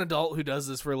 it's an adult who does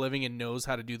this for a living and knows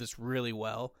how to do this really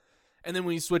well. And then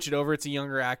when you switch it over, it's a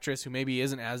younger actress who maybe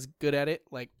isn't as good at it.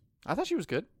 Like, I thought she was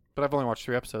good, but I've only watched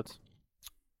 3 episodes.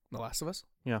 The Last of Us?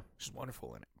 Yeah. She's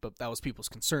wonderful in it, but that was people's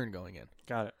concern going in.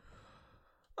 Got it.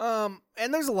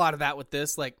 And there's a lot of that with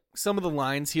this. Like, some of the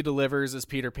lines he delivers as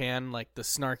Peter Pan, like the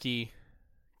snarky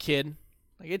kid,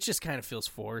 like, it just kind of feels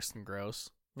forced and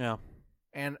gross. Yeah.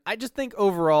 And I just think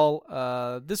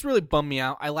overall, this really bummed me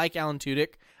out. I like Alan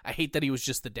Tudyk. I hate that he was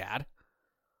just the dad.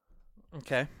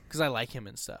 Okay. Because I like him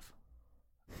and stuff.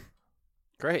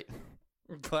 Great.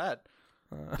 I'm glad.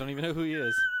 I don't even know who he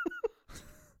is.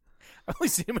 I've only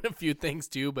seen him in a few things,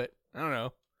 too, but I don't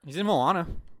know. He's in Moana.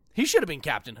 He should have been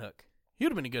Captain Hook. He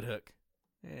would have been a good Hook.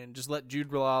 And just let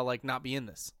Jude Law, like, not be in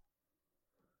this.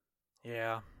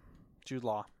 Yeah. Jude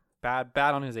Law. Bad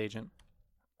on his agent.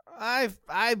 I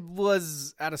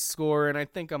was at a score, and I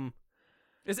think I'm...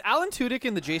 Is Alan Tudyk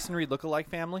in the Jason Reed lookalike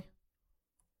family?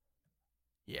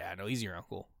 Yeah, no, he's your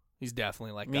uncle. He's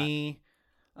definitely like Me,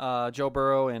 Joe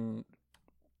Burrow, and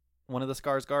one of the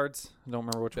Skarsgårds. I don't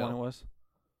remember which Bill. one it was.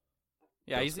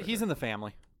 Yeah, Bill he's in the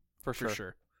family. For that. sure. For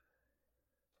sure.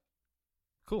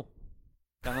 Cool.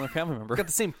 Got another family member. Got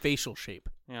the same facial shape.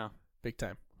 Yeah. Big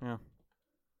time. Yeah.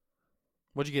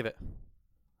 What'd you give it?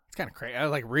 It's kind of crazy. I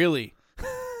was like, really?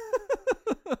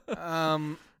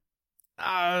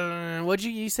 What'd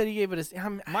you said you gave it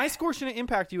a... My score shouldn't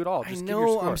impact you at all. I Just give your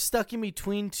know score. I'm stuck in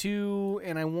between two,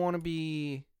 and I want to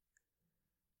be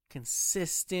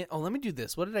consistent. Oh, let me do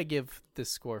this. What did I give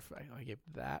this score? I gave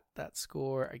that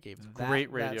score. I gave that,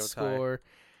 great radio that tie. score.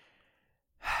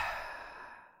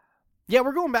 Yeah,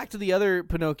 we're going back to the other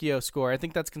Pinocchio score. I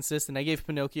think that's consistent. I gave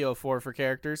Pinocchio a 4 for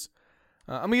characters.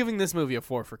 I'm giving this movie a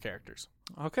 4 for characters.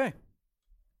 Okay.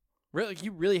 Really,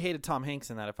 you really hated Tom Hanks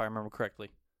in that, if I remember correctly.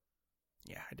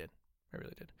 Yeah, I did. I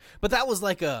really did. But that was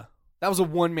a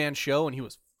one-man show, and he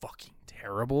was fucking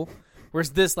terrible.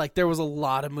 Whereas this, like, there was a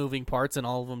lot of moving parts, and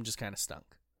all of them just kind of stunk.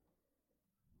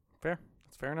 Fair.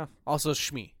 That's fair enough. Also,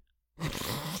 Shmi.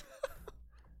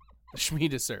 Shmi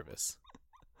disservice.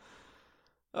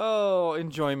 Oh,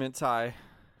 enjoyment, Ty.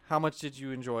 How much did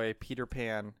you enjoy Peter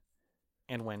Pan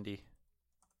and Wendy?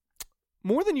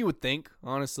 More than you would think,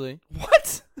 honestly.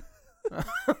 What?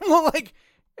 Well, like,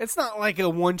 it's not like a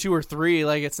 1, 2, or 3.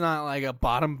 Like, it's not like a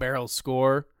bottom barrel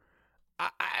score. I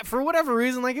for whatever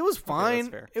reason, like, it was fine. that's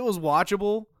fair. It was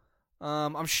watchable.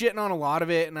 I'm shitting on a lot of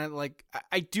it, and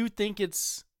I do think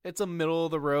it's a middle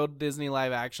of the road Disney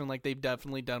live action. Like, they've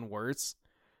definitely done worse.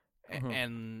 Mhm.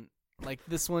 And like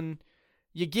this one,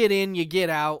 you get in, you get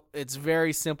out. It's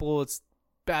very simple. It's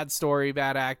bad story,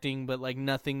 bad acting, but like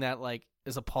nothing that like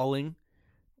is appalling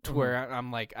to where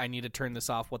I'm like, I need to turn this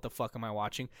off. What the fuck am I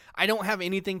watching? I don't have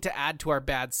anything to add to our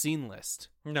bad scene list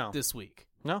No. this week,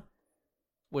 No.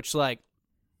 which like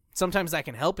Sometimes that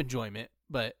can help enjoyment,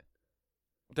 but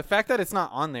The fact that it's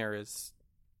not on there is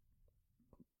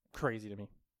crazy to me.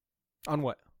 on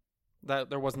what? That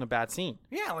there wasn't a bad scene.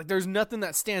 Yeah, like there's nothing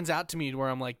that stands out to me where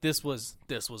I'm like, this was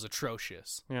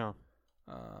atrocious. Yeah.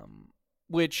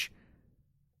 Which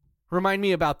remind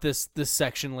me about this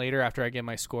section later after I get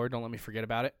my score. Don't let me forget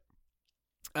about it.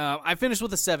 I finished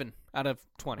with a 7 out of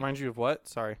 20. Remind you of what?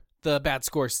 Sorry. The bad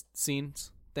score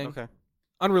scenes thing. Okay.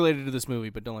 Unrelated to this movie,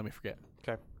 but don't let me forget.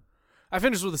 Okay. I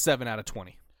finished with a 7 out of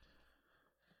 20.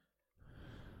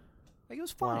 Like, it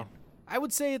was fine. Wow. I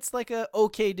would say it's like a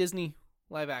okay Disney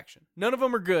live action. None of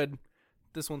them are good.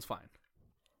 This one's fine.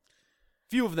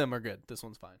 Few of them are good. This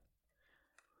one's fine.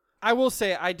 I will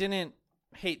say I didn't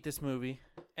hate this movie,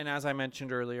 and as I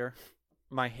mentioned earlier,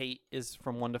 my hate is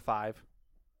from 1 to 5.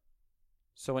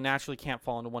 So it naturally can't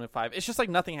fall into 1 to 5. It's just like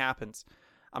nothing happens.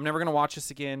 I'm never gonna watch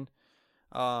this again.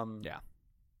 Yeah.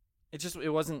 It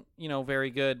wasn't,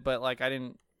 very good, but like I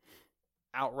didn't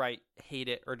outright hate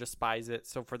it or despise it.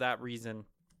 So for that reason,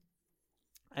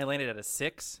 I landed at a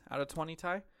 6 out of 20,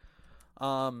 Ty.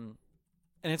 And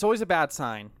it's always a bad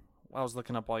sign. I was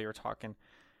looking up while you were talking.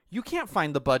 You can't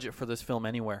find the budget for this film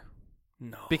anywhere.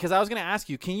 No. Because I was going to ask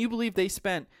you, can you believe they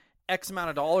spent X amount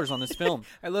of dollars on this film?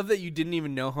 I love that you didn't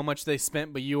even know how much they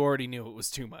spent, but you already knew it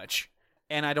was too much.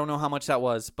 And I don't know how much that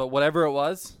was, but whatever it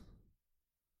was,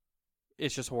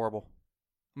 it's just horrible.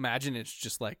 Imagine it's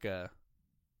just like a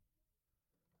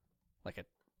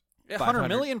 $100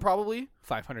 million probably.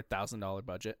 $500,000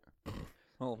 budget.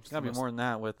 Well, it's got to be more than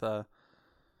that with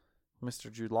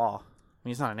Mr. Jude Law. I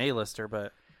mean, he's not an A-lister,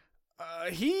 but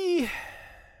I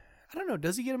don't know.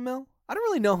 Does he get a mill? I don't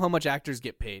really know how much actors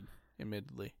get paid,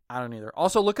 admittedly. I don't either.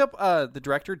 Also, look up the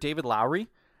director, David Lowery.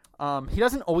 He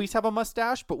doesn't always have a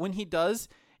mustache, but when he does,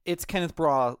 it's Kenneth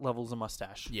Branagh levels of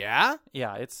mustache. Yeah?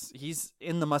 Yeah, he's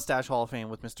in the Mustache Hall of Fame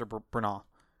with Mr. Branagh.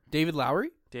 David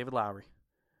Lowery? David Lowery.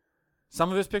 Some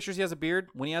of his pictures, he has a beard.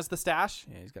 When he has the stash,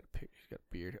 Yeah, he's got a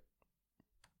beard.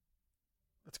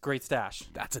 that's a great stash.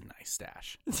 That's a nice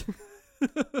stash.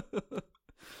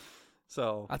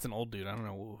 So That's an old dude. I don't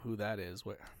know who that is.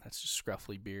 That's just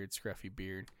scruffy beard.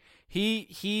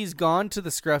 He's gone to the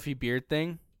scruffy beard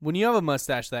thing. When you have a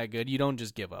mustache that good, you don't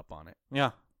just give up on it.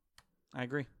 yeah, I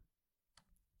agree.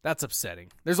 That's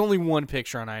upsetting. There's only one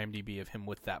picture on IMDb of him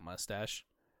with that mustache,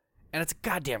 and it's a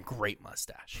goddamn great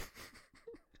mustache.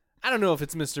 I don't know if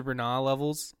it's Mr. Branagh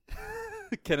levels,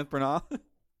 Kenneth Branagh.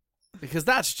 because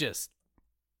that's just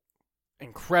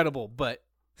incredible, but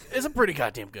it's a pretty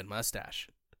goddamn good mustache.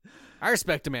 I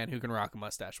respect a man who can rock a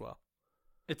mustache well.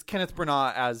 It's Kenneth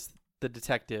Branagh as the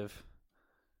detective,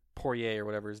 Poirier or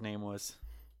whatever his name was.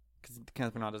 Because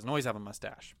Kenneth Branagh doesn't always have a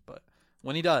mustache, but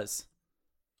when he does,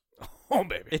 Oh,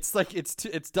 baby. it's like it's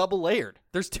double layered.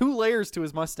 There's 2 layers to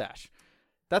his mustache.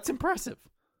 That's impressive.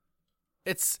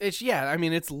 It's yeah, I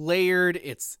mean, it's layered,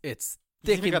 it's He's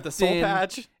thick even and got the soul thin,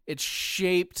 patch. it's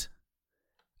shaped.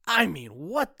 I mean,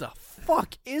 what the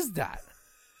fuck is that?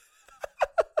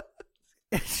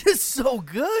 It's just so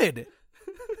good.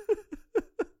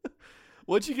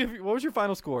 What was your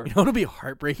final score? You know what'll be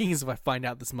heartbreaking is if I find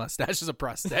out this mustache is a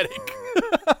prosthetic.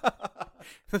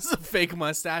 This is a fake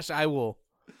mustache. I will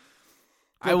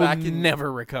back and-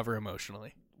 never recover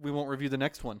emotionally. We won't review the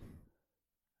next one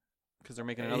because they're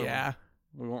making another Yeah.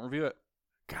 one. We won't review it.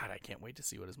 God, I can't wait to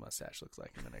see what his mustache looks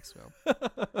like in the next film.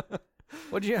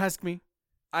 What'd you ask me?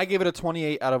 I gave it a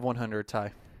 28 out of 100,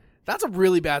 Ty. That's a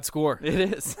really bad score. It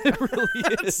is. It really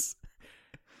is.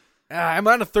 I'm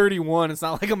on a 31. It's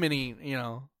not like I'm any,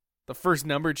 the first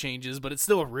number changes, but it's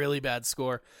still a really bad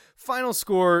score. Final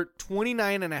score,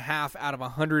 29.5 out of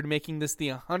 100, making this the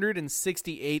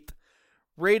 168th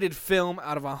rated film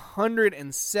out of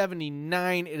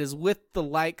 179. It is with the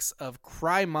likes of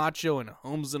Cry Macho and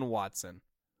Holmes and Watson.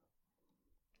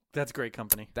 That's great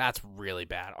company. That's really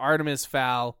bad. Artemis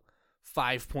Fowl,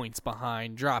 5 points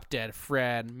behind. Drop Dead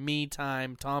Fred, Me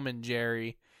Time, Tom and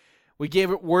Jerry. We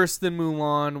gave it worse than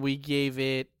Mulan. We gave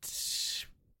it...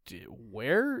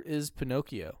 Where is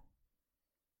Pinocchio?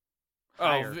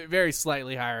 Higher. Oh, very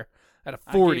slightly higher. At a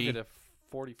 40. I gave it a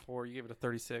 44. You gave it a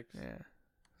 36. Yeah.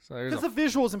 So there's Because the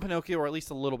visuals in Pinocchio are at least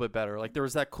a little bit better. Like, there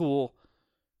was that cool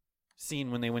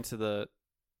scene when they went to the,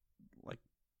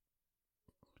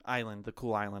 island, the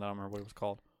cool island. I don't remember what it was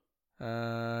called.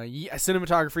 yeah,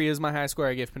 cinematography is my high score.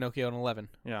 I gave Pinocchio an 11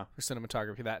 Yeah. for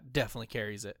cinematography. That definitely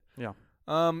carries it. Yeah.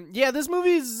 Yeah, this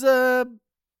movie's,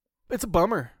 it's a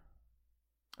bummer.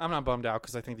 I'm not bummed out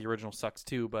because I think the original sucks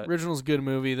too, but Original's a good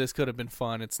movie. This could have been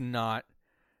fun. It's not.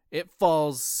 It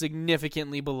falls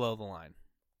significantly below the line.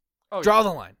 oh, Draw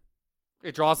the line.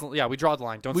 It draws. Yeah, we draw the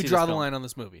line. Don't We see draw this the film. line on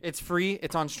this movie. It's free.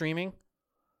 It's on streaming.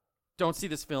 Don't see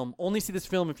this film. Only see this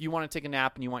film if you want to take a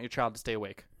nap and you want your child to stay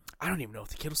awake. I don't even know if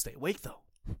the kid will stay awake, though.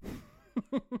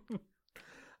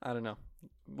 I don't know.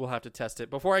 We'll have to test it.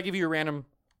 Before I give you your random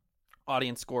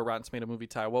audience score, Rotten Tomato movie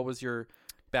tie, what was your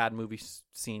bad movie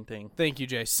scene thing? Thank you,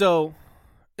 Jay. So,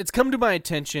 it's come to my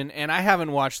attention, and I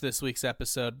haven't watched this week's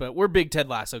episode, but we're big Ted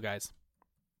Lasso guys.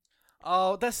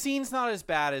 Oh, the scene's not as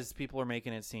bad as people are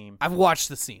making it seem. I've watched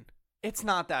the scene. It's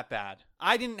not that bad.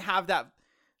 I didn't have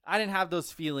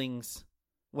those feelings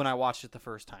when I watched it the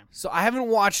first time. So I haven't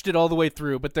watched it all the way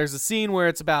through, but there's a scene where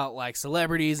it's about like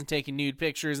celebrities and taking nude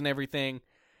pictures and everything.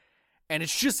 And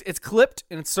it's clipped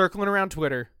and it's circling around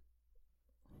Twitter.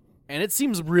 And it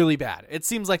seems really bad. It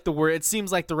seems like the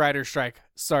writer's strike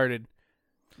started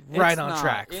right on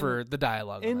track for the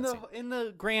dialogue. In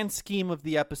the grand scheme of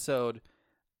the episode,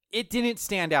 it didn't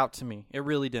stand out to me. It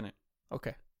really didn't.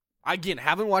 Okay. Again,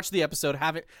 haven't watched the episode.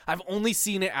 I've only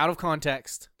seen it out of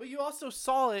context. But you also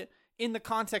saw it in the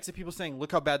context of people saying,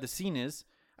 look how bad the scene is.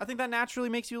 I think that naturally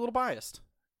makes you a little biased.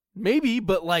 Maybe,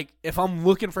 but like if I'm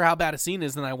looking for how bad a scene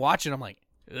is, then I watch it, I'm like,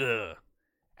 ugh.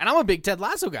 And I'm a big Ted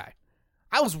Lasso guy.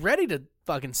 I was ready to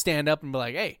fucking stand up and be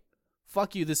like, hey,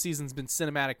 fuck you, this season's been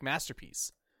cinematic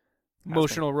masterpiece.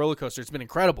 Emotional roller coaster. It's been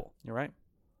incredible. You're right.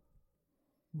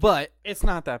 But it's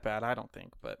not that bad, I don't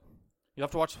think. But you'll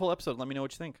have to watch the whole episode and let me know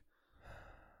what you think.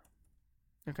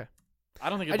 Okay. I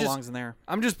don't think it belongs in there.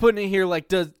 I'm just putting it here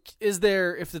like,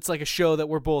 if it's like a show that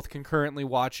we're both concurrently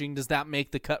watching, does that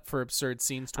make the cut for Absurd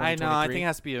Scenes 2023? I know. I think it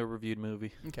has to be a reviewed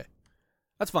movie. Okay.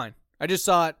 That's fine. I just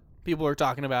saw it. People are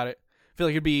talking about it. I feel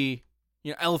like it'd be,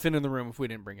 elephant in the room if we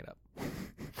didn't bring it up.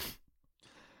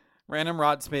 Random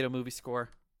Rotten Tomato movie score.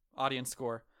 Audience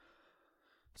score.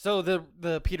 So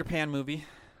the Peter Pan movie,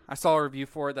 I saw a review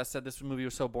for it that said this movie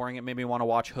was so boring it made me want to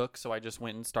watch Hook, so I just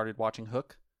went and started watching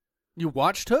Hook. You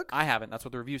watched Hook? I haven't. That's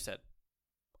what the review said.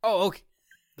 Oh, okay.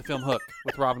 The film Hook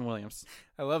with Robin Williams.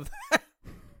 I love that.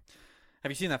 Have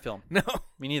you seen that film? No.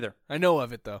 Me neither. I know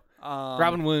of it, though.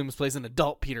 Robin Williams plays an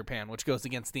adult Peter Pan, which goes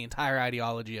against the entire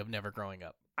ideology of never growing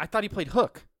up. I thought he played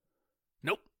Hook.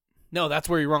 Nope. No, that's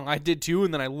where you're wrong. I did too,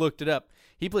 and then I looked it up.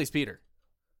 He plays Peter.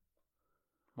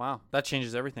 Wow. That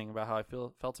changes everything about how I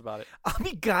felt about it. I'll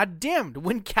be goddamned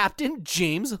when Captain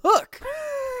James Hook.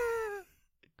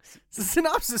 It's a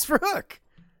synopsis for Hook.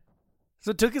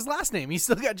 So it took his last name. He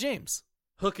still got James.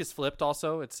 Hook is flipped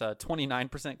also. It's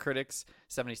 29% critics,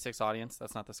 76 audience.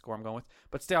 That's not the score I'm going with.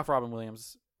 But stay off Robin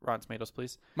Williams. Rotten Tomatoes,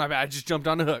 please. My bad. I just jumped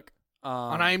on the Hook.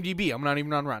 On IMDb. I'm not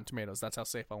even on Rotten Tomatoes. That's how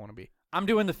safe I want to be. I'm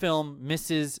doing the film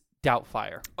Mrs.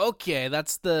 Doubtfire. Okay,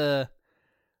 that's the...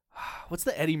 What's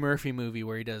the Eddie Murphy movie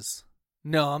where he does...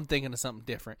 No, I'm thinking of something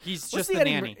different. He's just the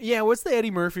nanny. What's the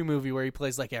Eddie Murphy movie where he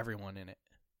plays like everyone in it?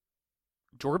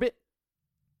 Jorbit?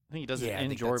 I think he does it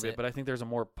in Jorbit, it. but I think there's a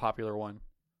more popular one.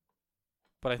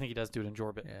 But I think he does do it in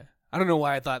Jorbit. Yeah. I don't know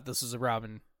why I thought this was a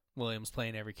Robin Williams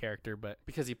playing every character, but...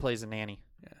 Because he plays a nanny.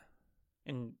 Yeah.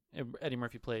 And Eddie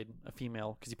Murphy played a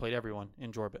female because he played everyone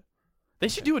in Jorbit. They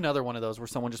should do another one of those where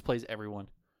someone just plays everyone.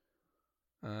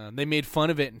 They made fun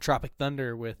of it in Tropic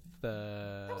Thunder with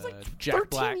that was like Jack 13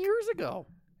 Black. years ago.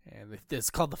 And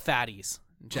it's called The Fatties.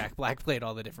 Jack Black played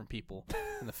all the different people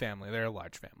in the family. They're a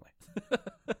large family.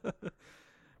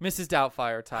 Mrs.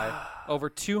 Doubtfire, Ty.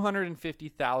 Over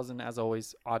 250,000, as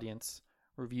always, audience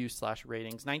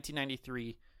reviews/ratings.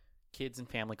 1993 kids and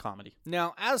family comedy.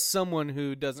 Now, as someone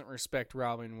who doesn't respect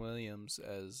Robin Williams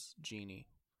as Genie,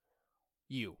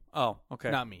 you. Oh, okay.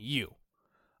 Not me, you.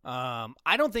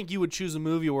 I don't think you would choose a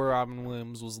movie where Robin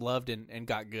Williams was loved and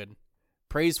got good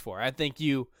praise for. I think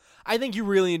you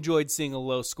really enjoyed seeing a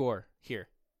low score here.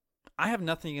 I have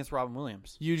nothing against Robin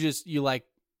Williams. You like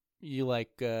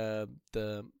the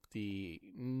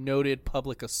noted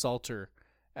public assaulter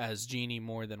as Genie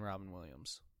more than Robin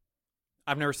Williams.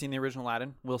 I've never seen the original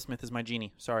Aladdin. Will Smith is my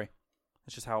genie. Sorry.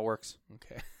 That's just how it works.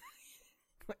 Okay.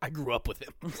 I grew up with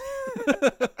him.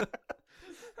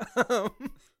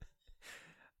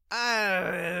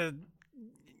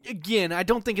 Again, I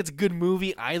don't think it's a good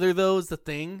movie either, though, is the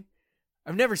thing.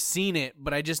 I've never seen it,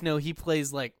 but I just know he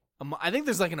plays like... I think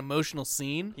there's like an emotional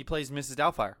scene. He plays Mrs.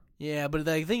 Doubtfire. Yeah, but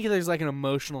I think there's like an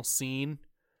emotional scene.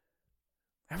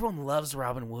 Everyone loves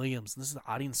Robin Williams. This is the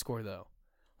audience score, though.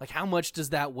 Like, how much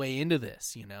does that weigh into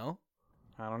this, you know?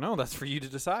 I don't know. That's for you to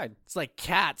decide. It's like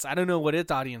Cats. I don't know what its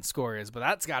audience score is, but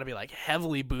that's got to be like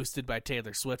heavily boosted by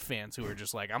Taylor Swift fans who are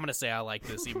just like, I'm going to say I like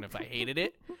this even if I hated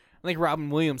it. I think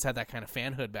Robin Williams had that kind of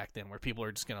fanhood back then where people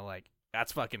are just going to like,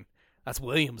 that's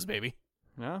Williams, baby.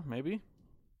 Yeah, maybe.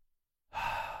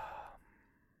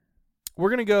 We're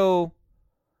going to go.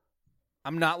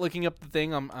 I'm not looking up the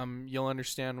thing. You'll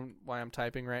understand why I'm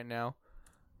typing right now.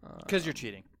 Because you're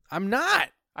cheating. I'm not.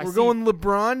 We're going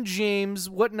LeBron James.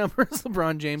 What number is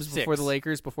LeBron James 6. before the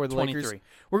Lakers? Before the 23. Lakers.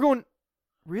 We're going.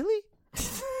 Really?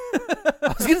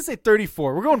 I was gonna say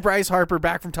 34. We're going Bryce Harper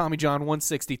back from Tommy John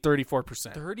 160,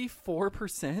 34%.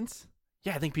 34%?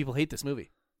 Yeah, I think people hate this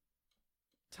movie.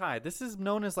 Ty, this is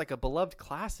known as like a beloved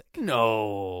classic.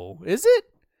 No, is it?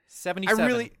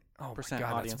 77%. Oh my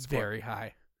God, audience that's score. very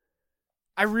high.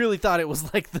 I really thought it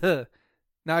was like the.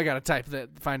 Now I gotta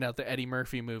find out the Eddie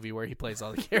Murphy movie where he plays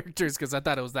all the characters because I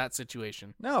thought it was that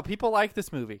situation. No, people like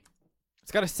this movie.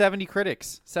 It's got a 70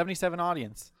 critics, 77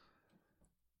 audience.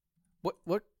 What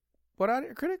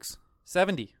audience critics?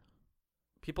 70.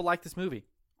 People like this movie.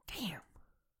 Damn.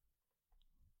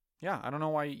 Yeah, I don't know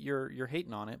why you're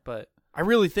hating on it, but I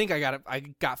really think I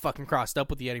got fucking crossed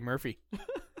up with the Eddie Murphy.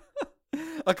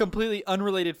 a completely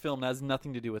unrelated film that has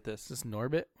nothing to do with this. Is this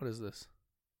Norbit? What is this?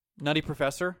 Nutty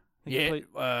Professor? I think he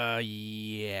played-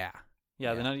 Yeah.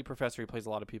 Yeah, the Nutty Professor, he plays a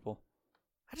lot of people.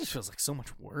 That just feels like so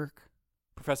much work.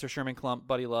 Professor Sherman Klump,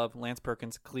 Buddy Love, Lance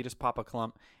Perkins, Cletus Papa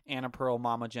Klump, Anna Pearl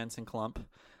Mama Jensen Klump,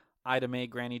 Ida Mae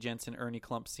Granny Jensen, Ernie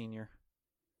Klump Sr.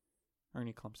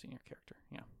 Ernie Klump Sr. character,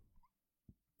 yeah.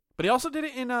 But he also did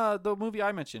it in the movie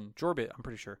I mentioned, Jorbit, I'm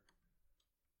pretty sure.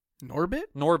 Norbit?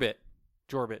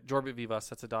 Jorbit Vivas,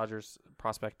 that's a Dodgers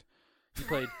prospect. He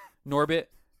played Norbit,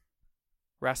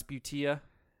 Rasputia,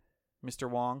 Mr.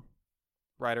 Wong,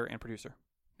 writer and producer.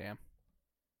 Damn.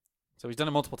 So he's done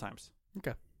it multiple times.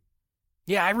 Okay.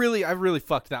 Yeah, I really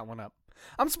fucked that one up.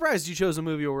 I'm surprised you chose a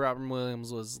movie where Robin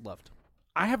Williams was loved.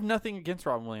 I have nothing against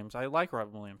Robin Williams. I like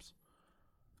Robin Williams.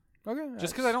 Okay.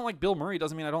 Just because I don't like Bill Murray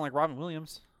doesn't mean I don't like Robin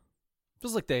Williams.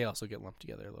 Feels like they also get lumped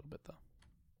together a little bit, though.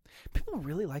 People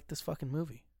really like this fucking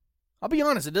movie. I'll be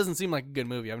honest, it doesn't seem like a good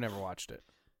movie. I've never watched it.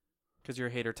 Because you're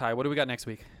a hater, Ty. What do we got next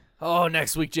week? Oh,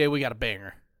 next week, Jay, we got a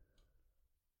banger.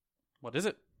 What is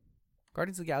it?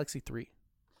 Guardians of the Galaxy 3.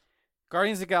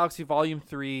 Guardians of the Galaxy Volume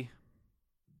 3.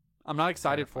 I'm not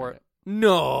excited for it.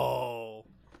 No.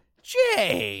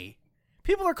 Jay!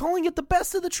 People are calling it the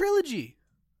best of the trilogy.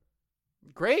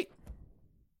 Great.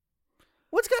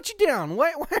 What's got you down?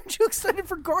 Why aren't you excited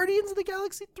for Guardians of the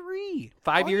Galaxy 3?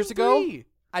 5 Volume years ago, 3.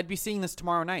 I'd be seeing this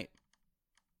tomorrow night.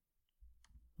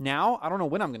 Now, I don't know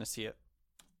when I'm going to see it.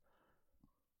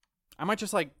 I might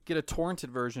just get a torrented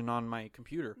version on my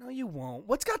computer. No, you won't.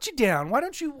 What's got you down? Why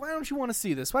don't you want to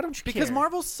see this? Why don't you Because care?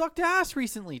 Marvel sucked ass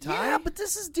recently, Ty. Yeah, but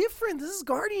this is different. This is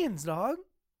Guardians, dog.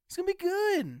 It's going to be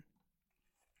good.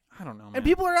 I don't know, man. And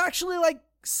people are actually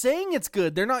saying it's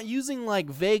good. They're not using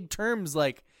vague terms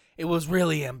like it was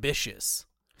really ambitious.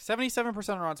 77%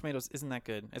 on Rotten Tomatoes isn't that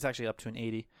good. It's actually up to an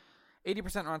 80.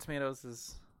 80% Rotten Tomatoes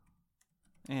is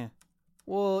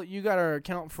Well, you got to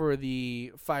account for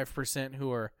the 5%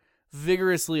 who are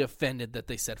vigorously offended that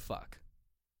they said fuck.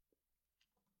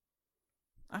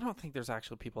 I don't think there's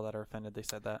actually people that are offended they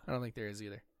said that. I don't think there is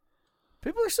either.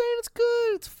 People are saying it's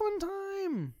good. It's a fun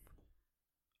time.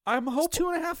 It's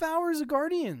 2.5 hours of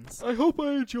Guardians. I hope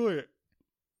I enjoy it.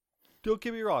 Don't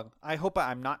get me wrong. I hope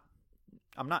I'm not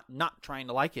trying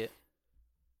to like it.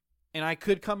 And I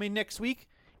could come in next week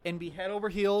and be head over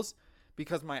heels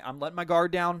because I'm letting my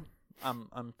guard down.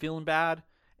 I'm feeling bad,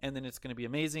 and then it's going to be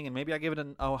amazing, and maybe I give it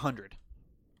a 100,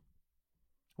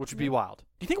 which would be wild.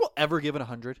 Do you think we'll ever give it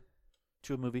 100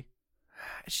 to a movie?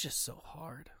 It's just so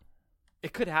hard.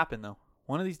 It could happen, though.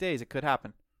 One of these days, it could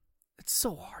happen. It's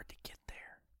so hard to get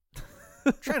there.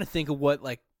 I'm trying to think of what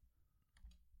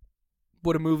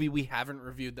a movie we haven't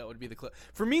reviewed that would be the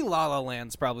for me. La La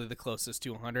Land's probably the closest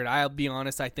to 100. I'll be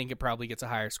honest. I think it probably gets a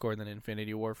higher score than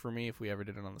Infinity War for me if we ever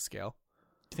did it on the scale.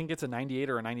 Do you think it's a 98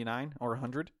 or a 99 or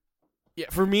 100? Yeah,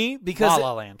 for me because La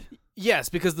La Land. Yes,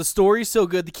 because the story's so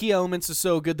good, the key elements are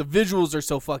so good, the visuals are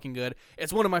so fucking good.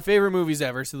 It's one of my favorite movies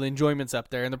ever, so the enjoyment's up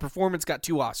there, and the performance got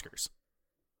 2 Oscars.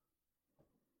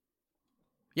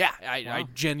 Yeah, I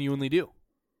genuinely do.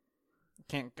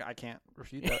 I can't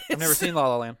refute that. I've never seen La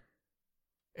La Land.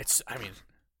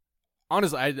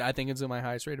 Honestly, I think it's my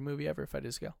highest rated movie ever if I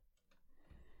did scale.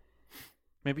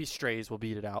 Maybe Strays will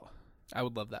beat it out. I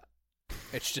would love that.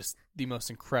 It's just the most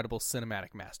incredible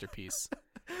cinematic masterpiece.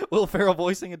 Will Ferrell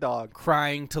voicing a dog.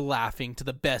 Crying to laughing to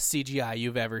the best CGI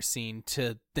you've ever seen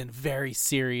to then very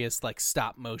serious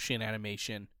stop motion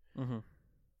animation. Mm-hmm.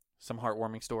 Some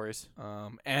heartwarming stories.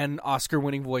 And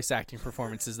Oscar-winning voice acting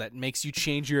performances that makes you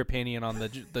change your opinion on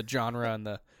the genre and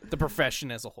the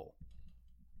profession as a whole.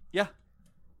 Yeah.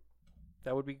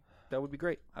 That would be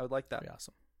great. I would like that. That'd be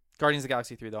awesome. Guardians of the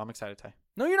Galaxy 3, though. I'm excited, Ty.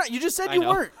 No, you're not. You just said I you know.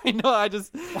 weren't. I know.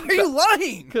 Why are you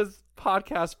lying? Because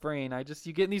podcast brain.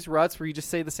 You get in these ruts where you just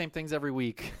say the same things every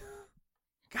week.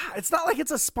 God, it's not like it's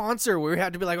a sponsor where we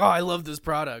have to be like, oh, I love this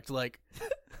product.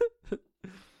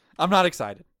 I'm not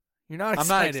excited. You're not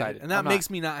excited. I'm not excited. And that makes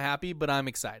me not happy, but I'm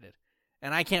excited.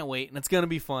 And I can't wait, and it's going to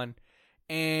be fun.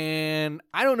 And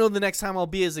I don't know the next time I'll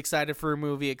be as excited for a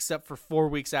movie except for 4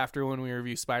 weeks after when we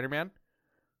review Spider-Man.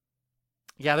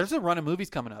 Yeah, there's a run of movies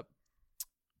coming up.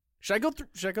 Should I go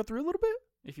through a little bit?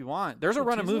 If you want. There's a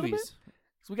run of movies.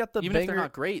 We got the Even banger, if they're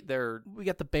not great, we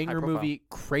got the banger high profile. movie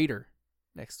Crater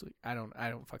next week. I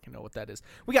don't fucking know what that is.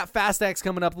 We got Fast X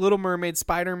coming up, Little Mermaid,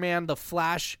 Spider-Man, The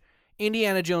Flash,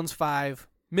 Indiana Jones 5,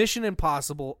 Mission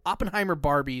Impossible, Oppenheimer,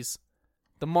 Barbies,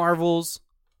 The Marvels.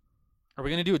 Are we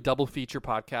going to do a double feature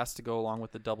podcast to go along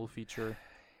with the double feature?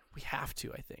 We have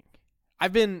to, I think.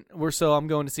 I'm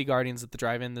going to see Guardians at the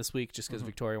drive-in this week just because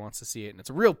Victoria wants to see it, and it's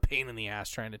a real pain in the ass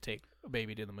trying to take a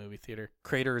baby to the movie theater.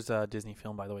 Crater's a Disney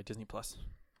film, by the way, Disney Plus.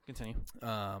 Continue.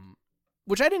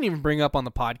 Which I didn't even bring up on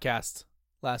the podcast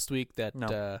last week that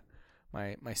No.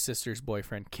 my sister's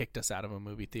boyfriend kicked us out of a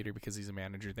movie theater because he's a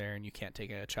manager there, and you can't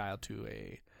take a child to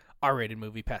a R-rated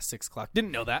movie past 6 o'clock.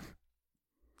 Didn't know that.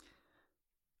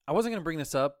 I wasn't going to bring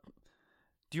this up.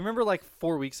 Do you remember like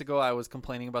 4 weeks ago I was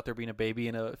complaining about there being a baby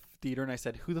in a theater, and I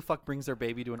said, who the fuck brings their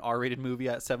baby to an R-rated movie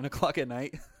at 7 o'clock at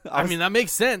night? I mean, that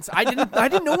makes sense. I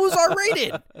didn't know it was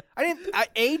R-rated.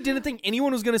 I didn't think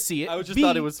anyone was going to see it. I just B,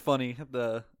 thought it was funny.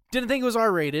 Didn't think it was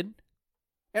R-rated.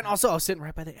 And also, I was sitting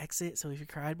right by the exit, so if he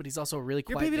cried, but he's also a really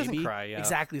Your quiet baby doesn't cry, yeah.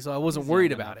 Exactly, so I wasn't He's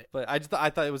worried young about enough. it. But I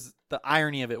thought it was, the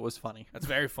irony of it was funny. That's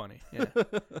very funny. Yeah.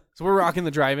 So we're rocking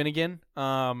the drive-in again.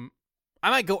 I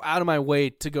might go out of my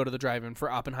way to go to the drive-in for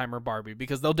Oppenheimer Barbie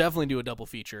because they'll definitely do a double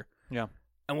feature. Yeah.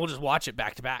 And we'll just watch it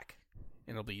back to back.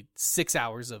 And it'll be 6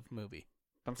 hours of movie.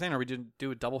 I'm saying, are we going to do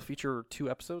a double feature or 2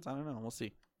 episodes? I don't know. We'll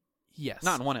see. Yes.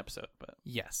 Not in 1 episode, but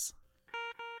yes.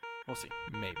 we'll see.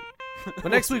 Maybe.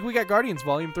 But next week we got Guardians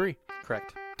Volume 3.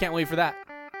 Correct. Can't wait for that.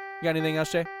 You got anything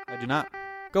else, Jay? I do not.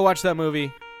 Go watch that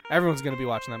movie. Everyone's going to be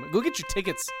watching that movie. Go get your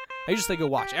tickets. I just say go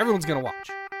watch. Everyone's going to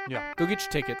watch. Yeah. Go get your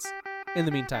tickets. In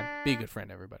the meantime, be a good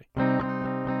friend, everybody.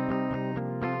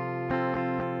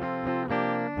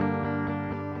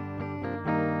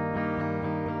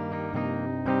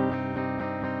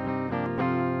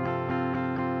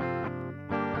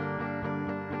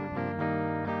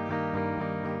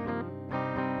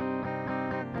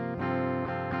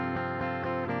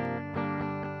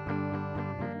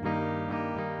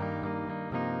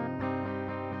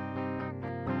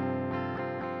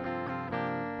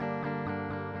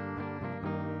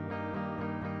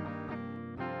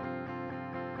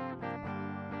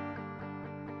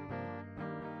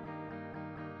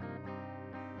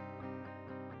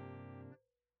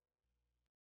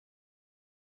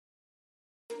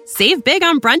 Save big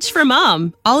on brunch for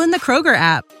mom, all in the Kroger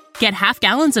app. Get half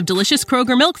gallons of delicious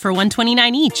Kroger milk for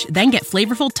 $1.29 each. Then get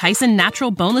flavorful Tyson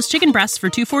natural boneless chicken breasts for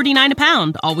 $2.49 a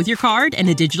pound, all with your card and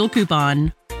a digital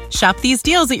coupon. Shop these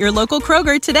deals at your local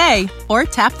Kroger today, or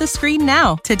tap the screen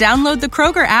now to download the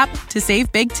Kroger app to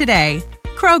save big today.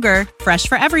 Kroger, fresh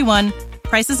for everyone.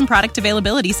 Prices and product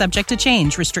availability subject to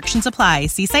change. Restrictions apply.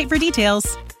 See site for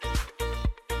details.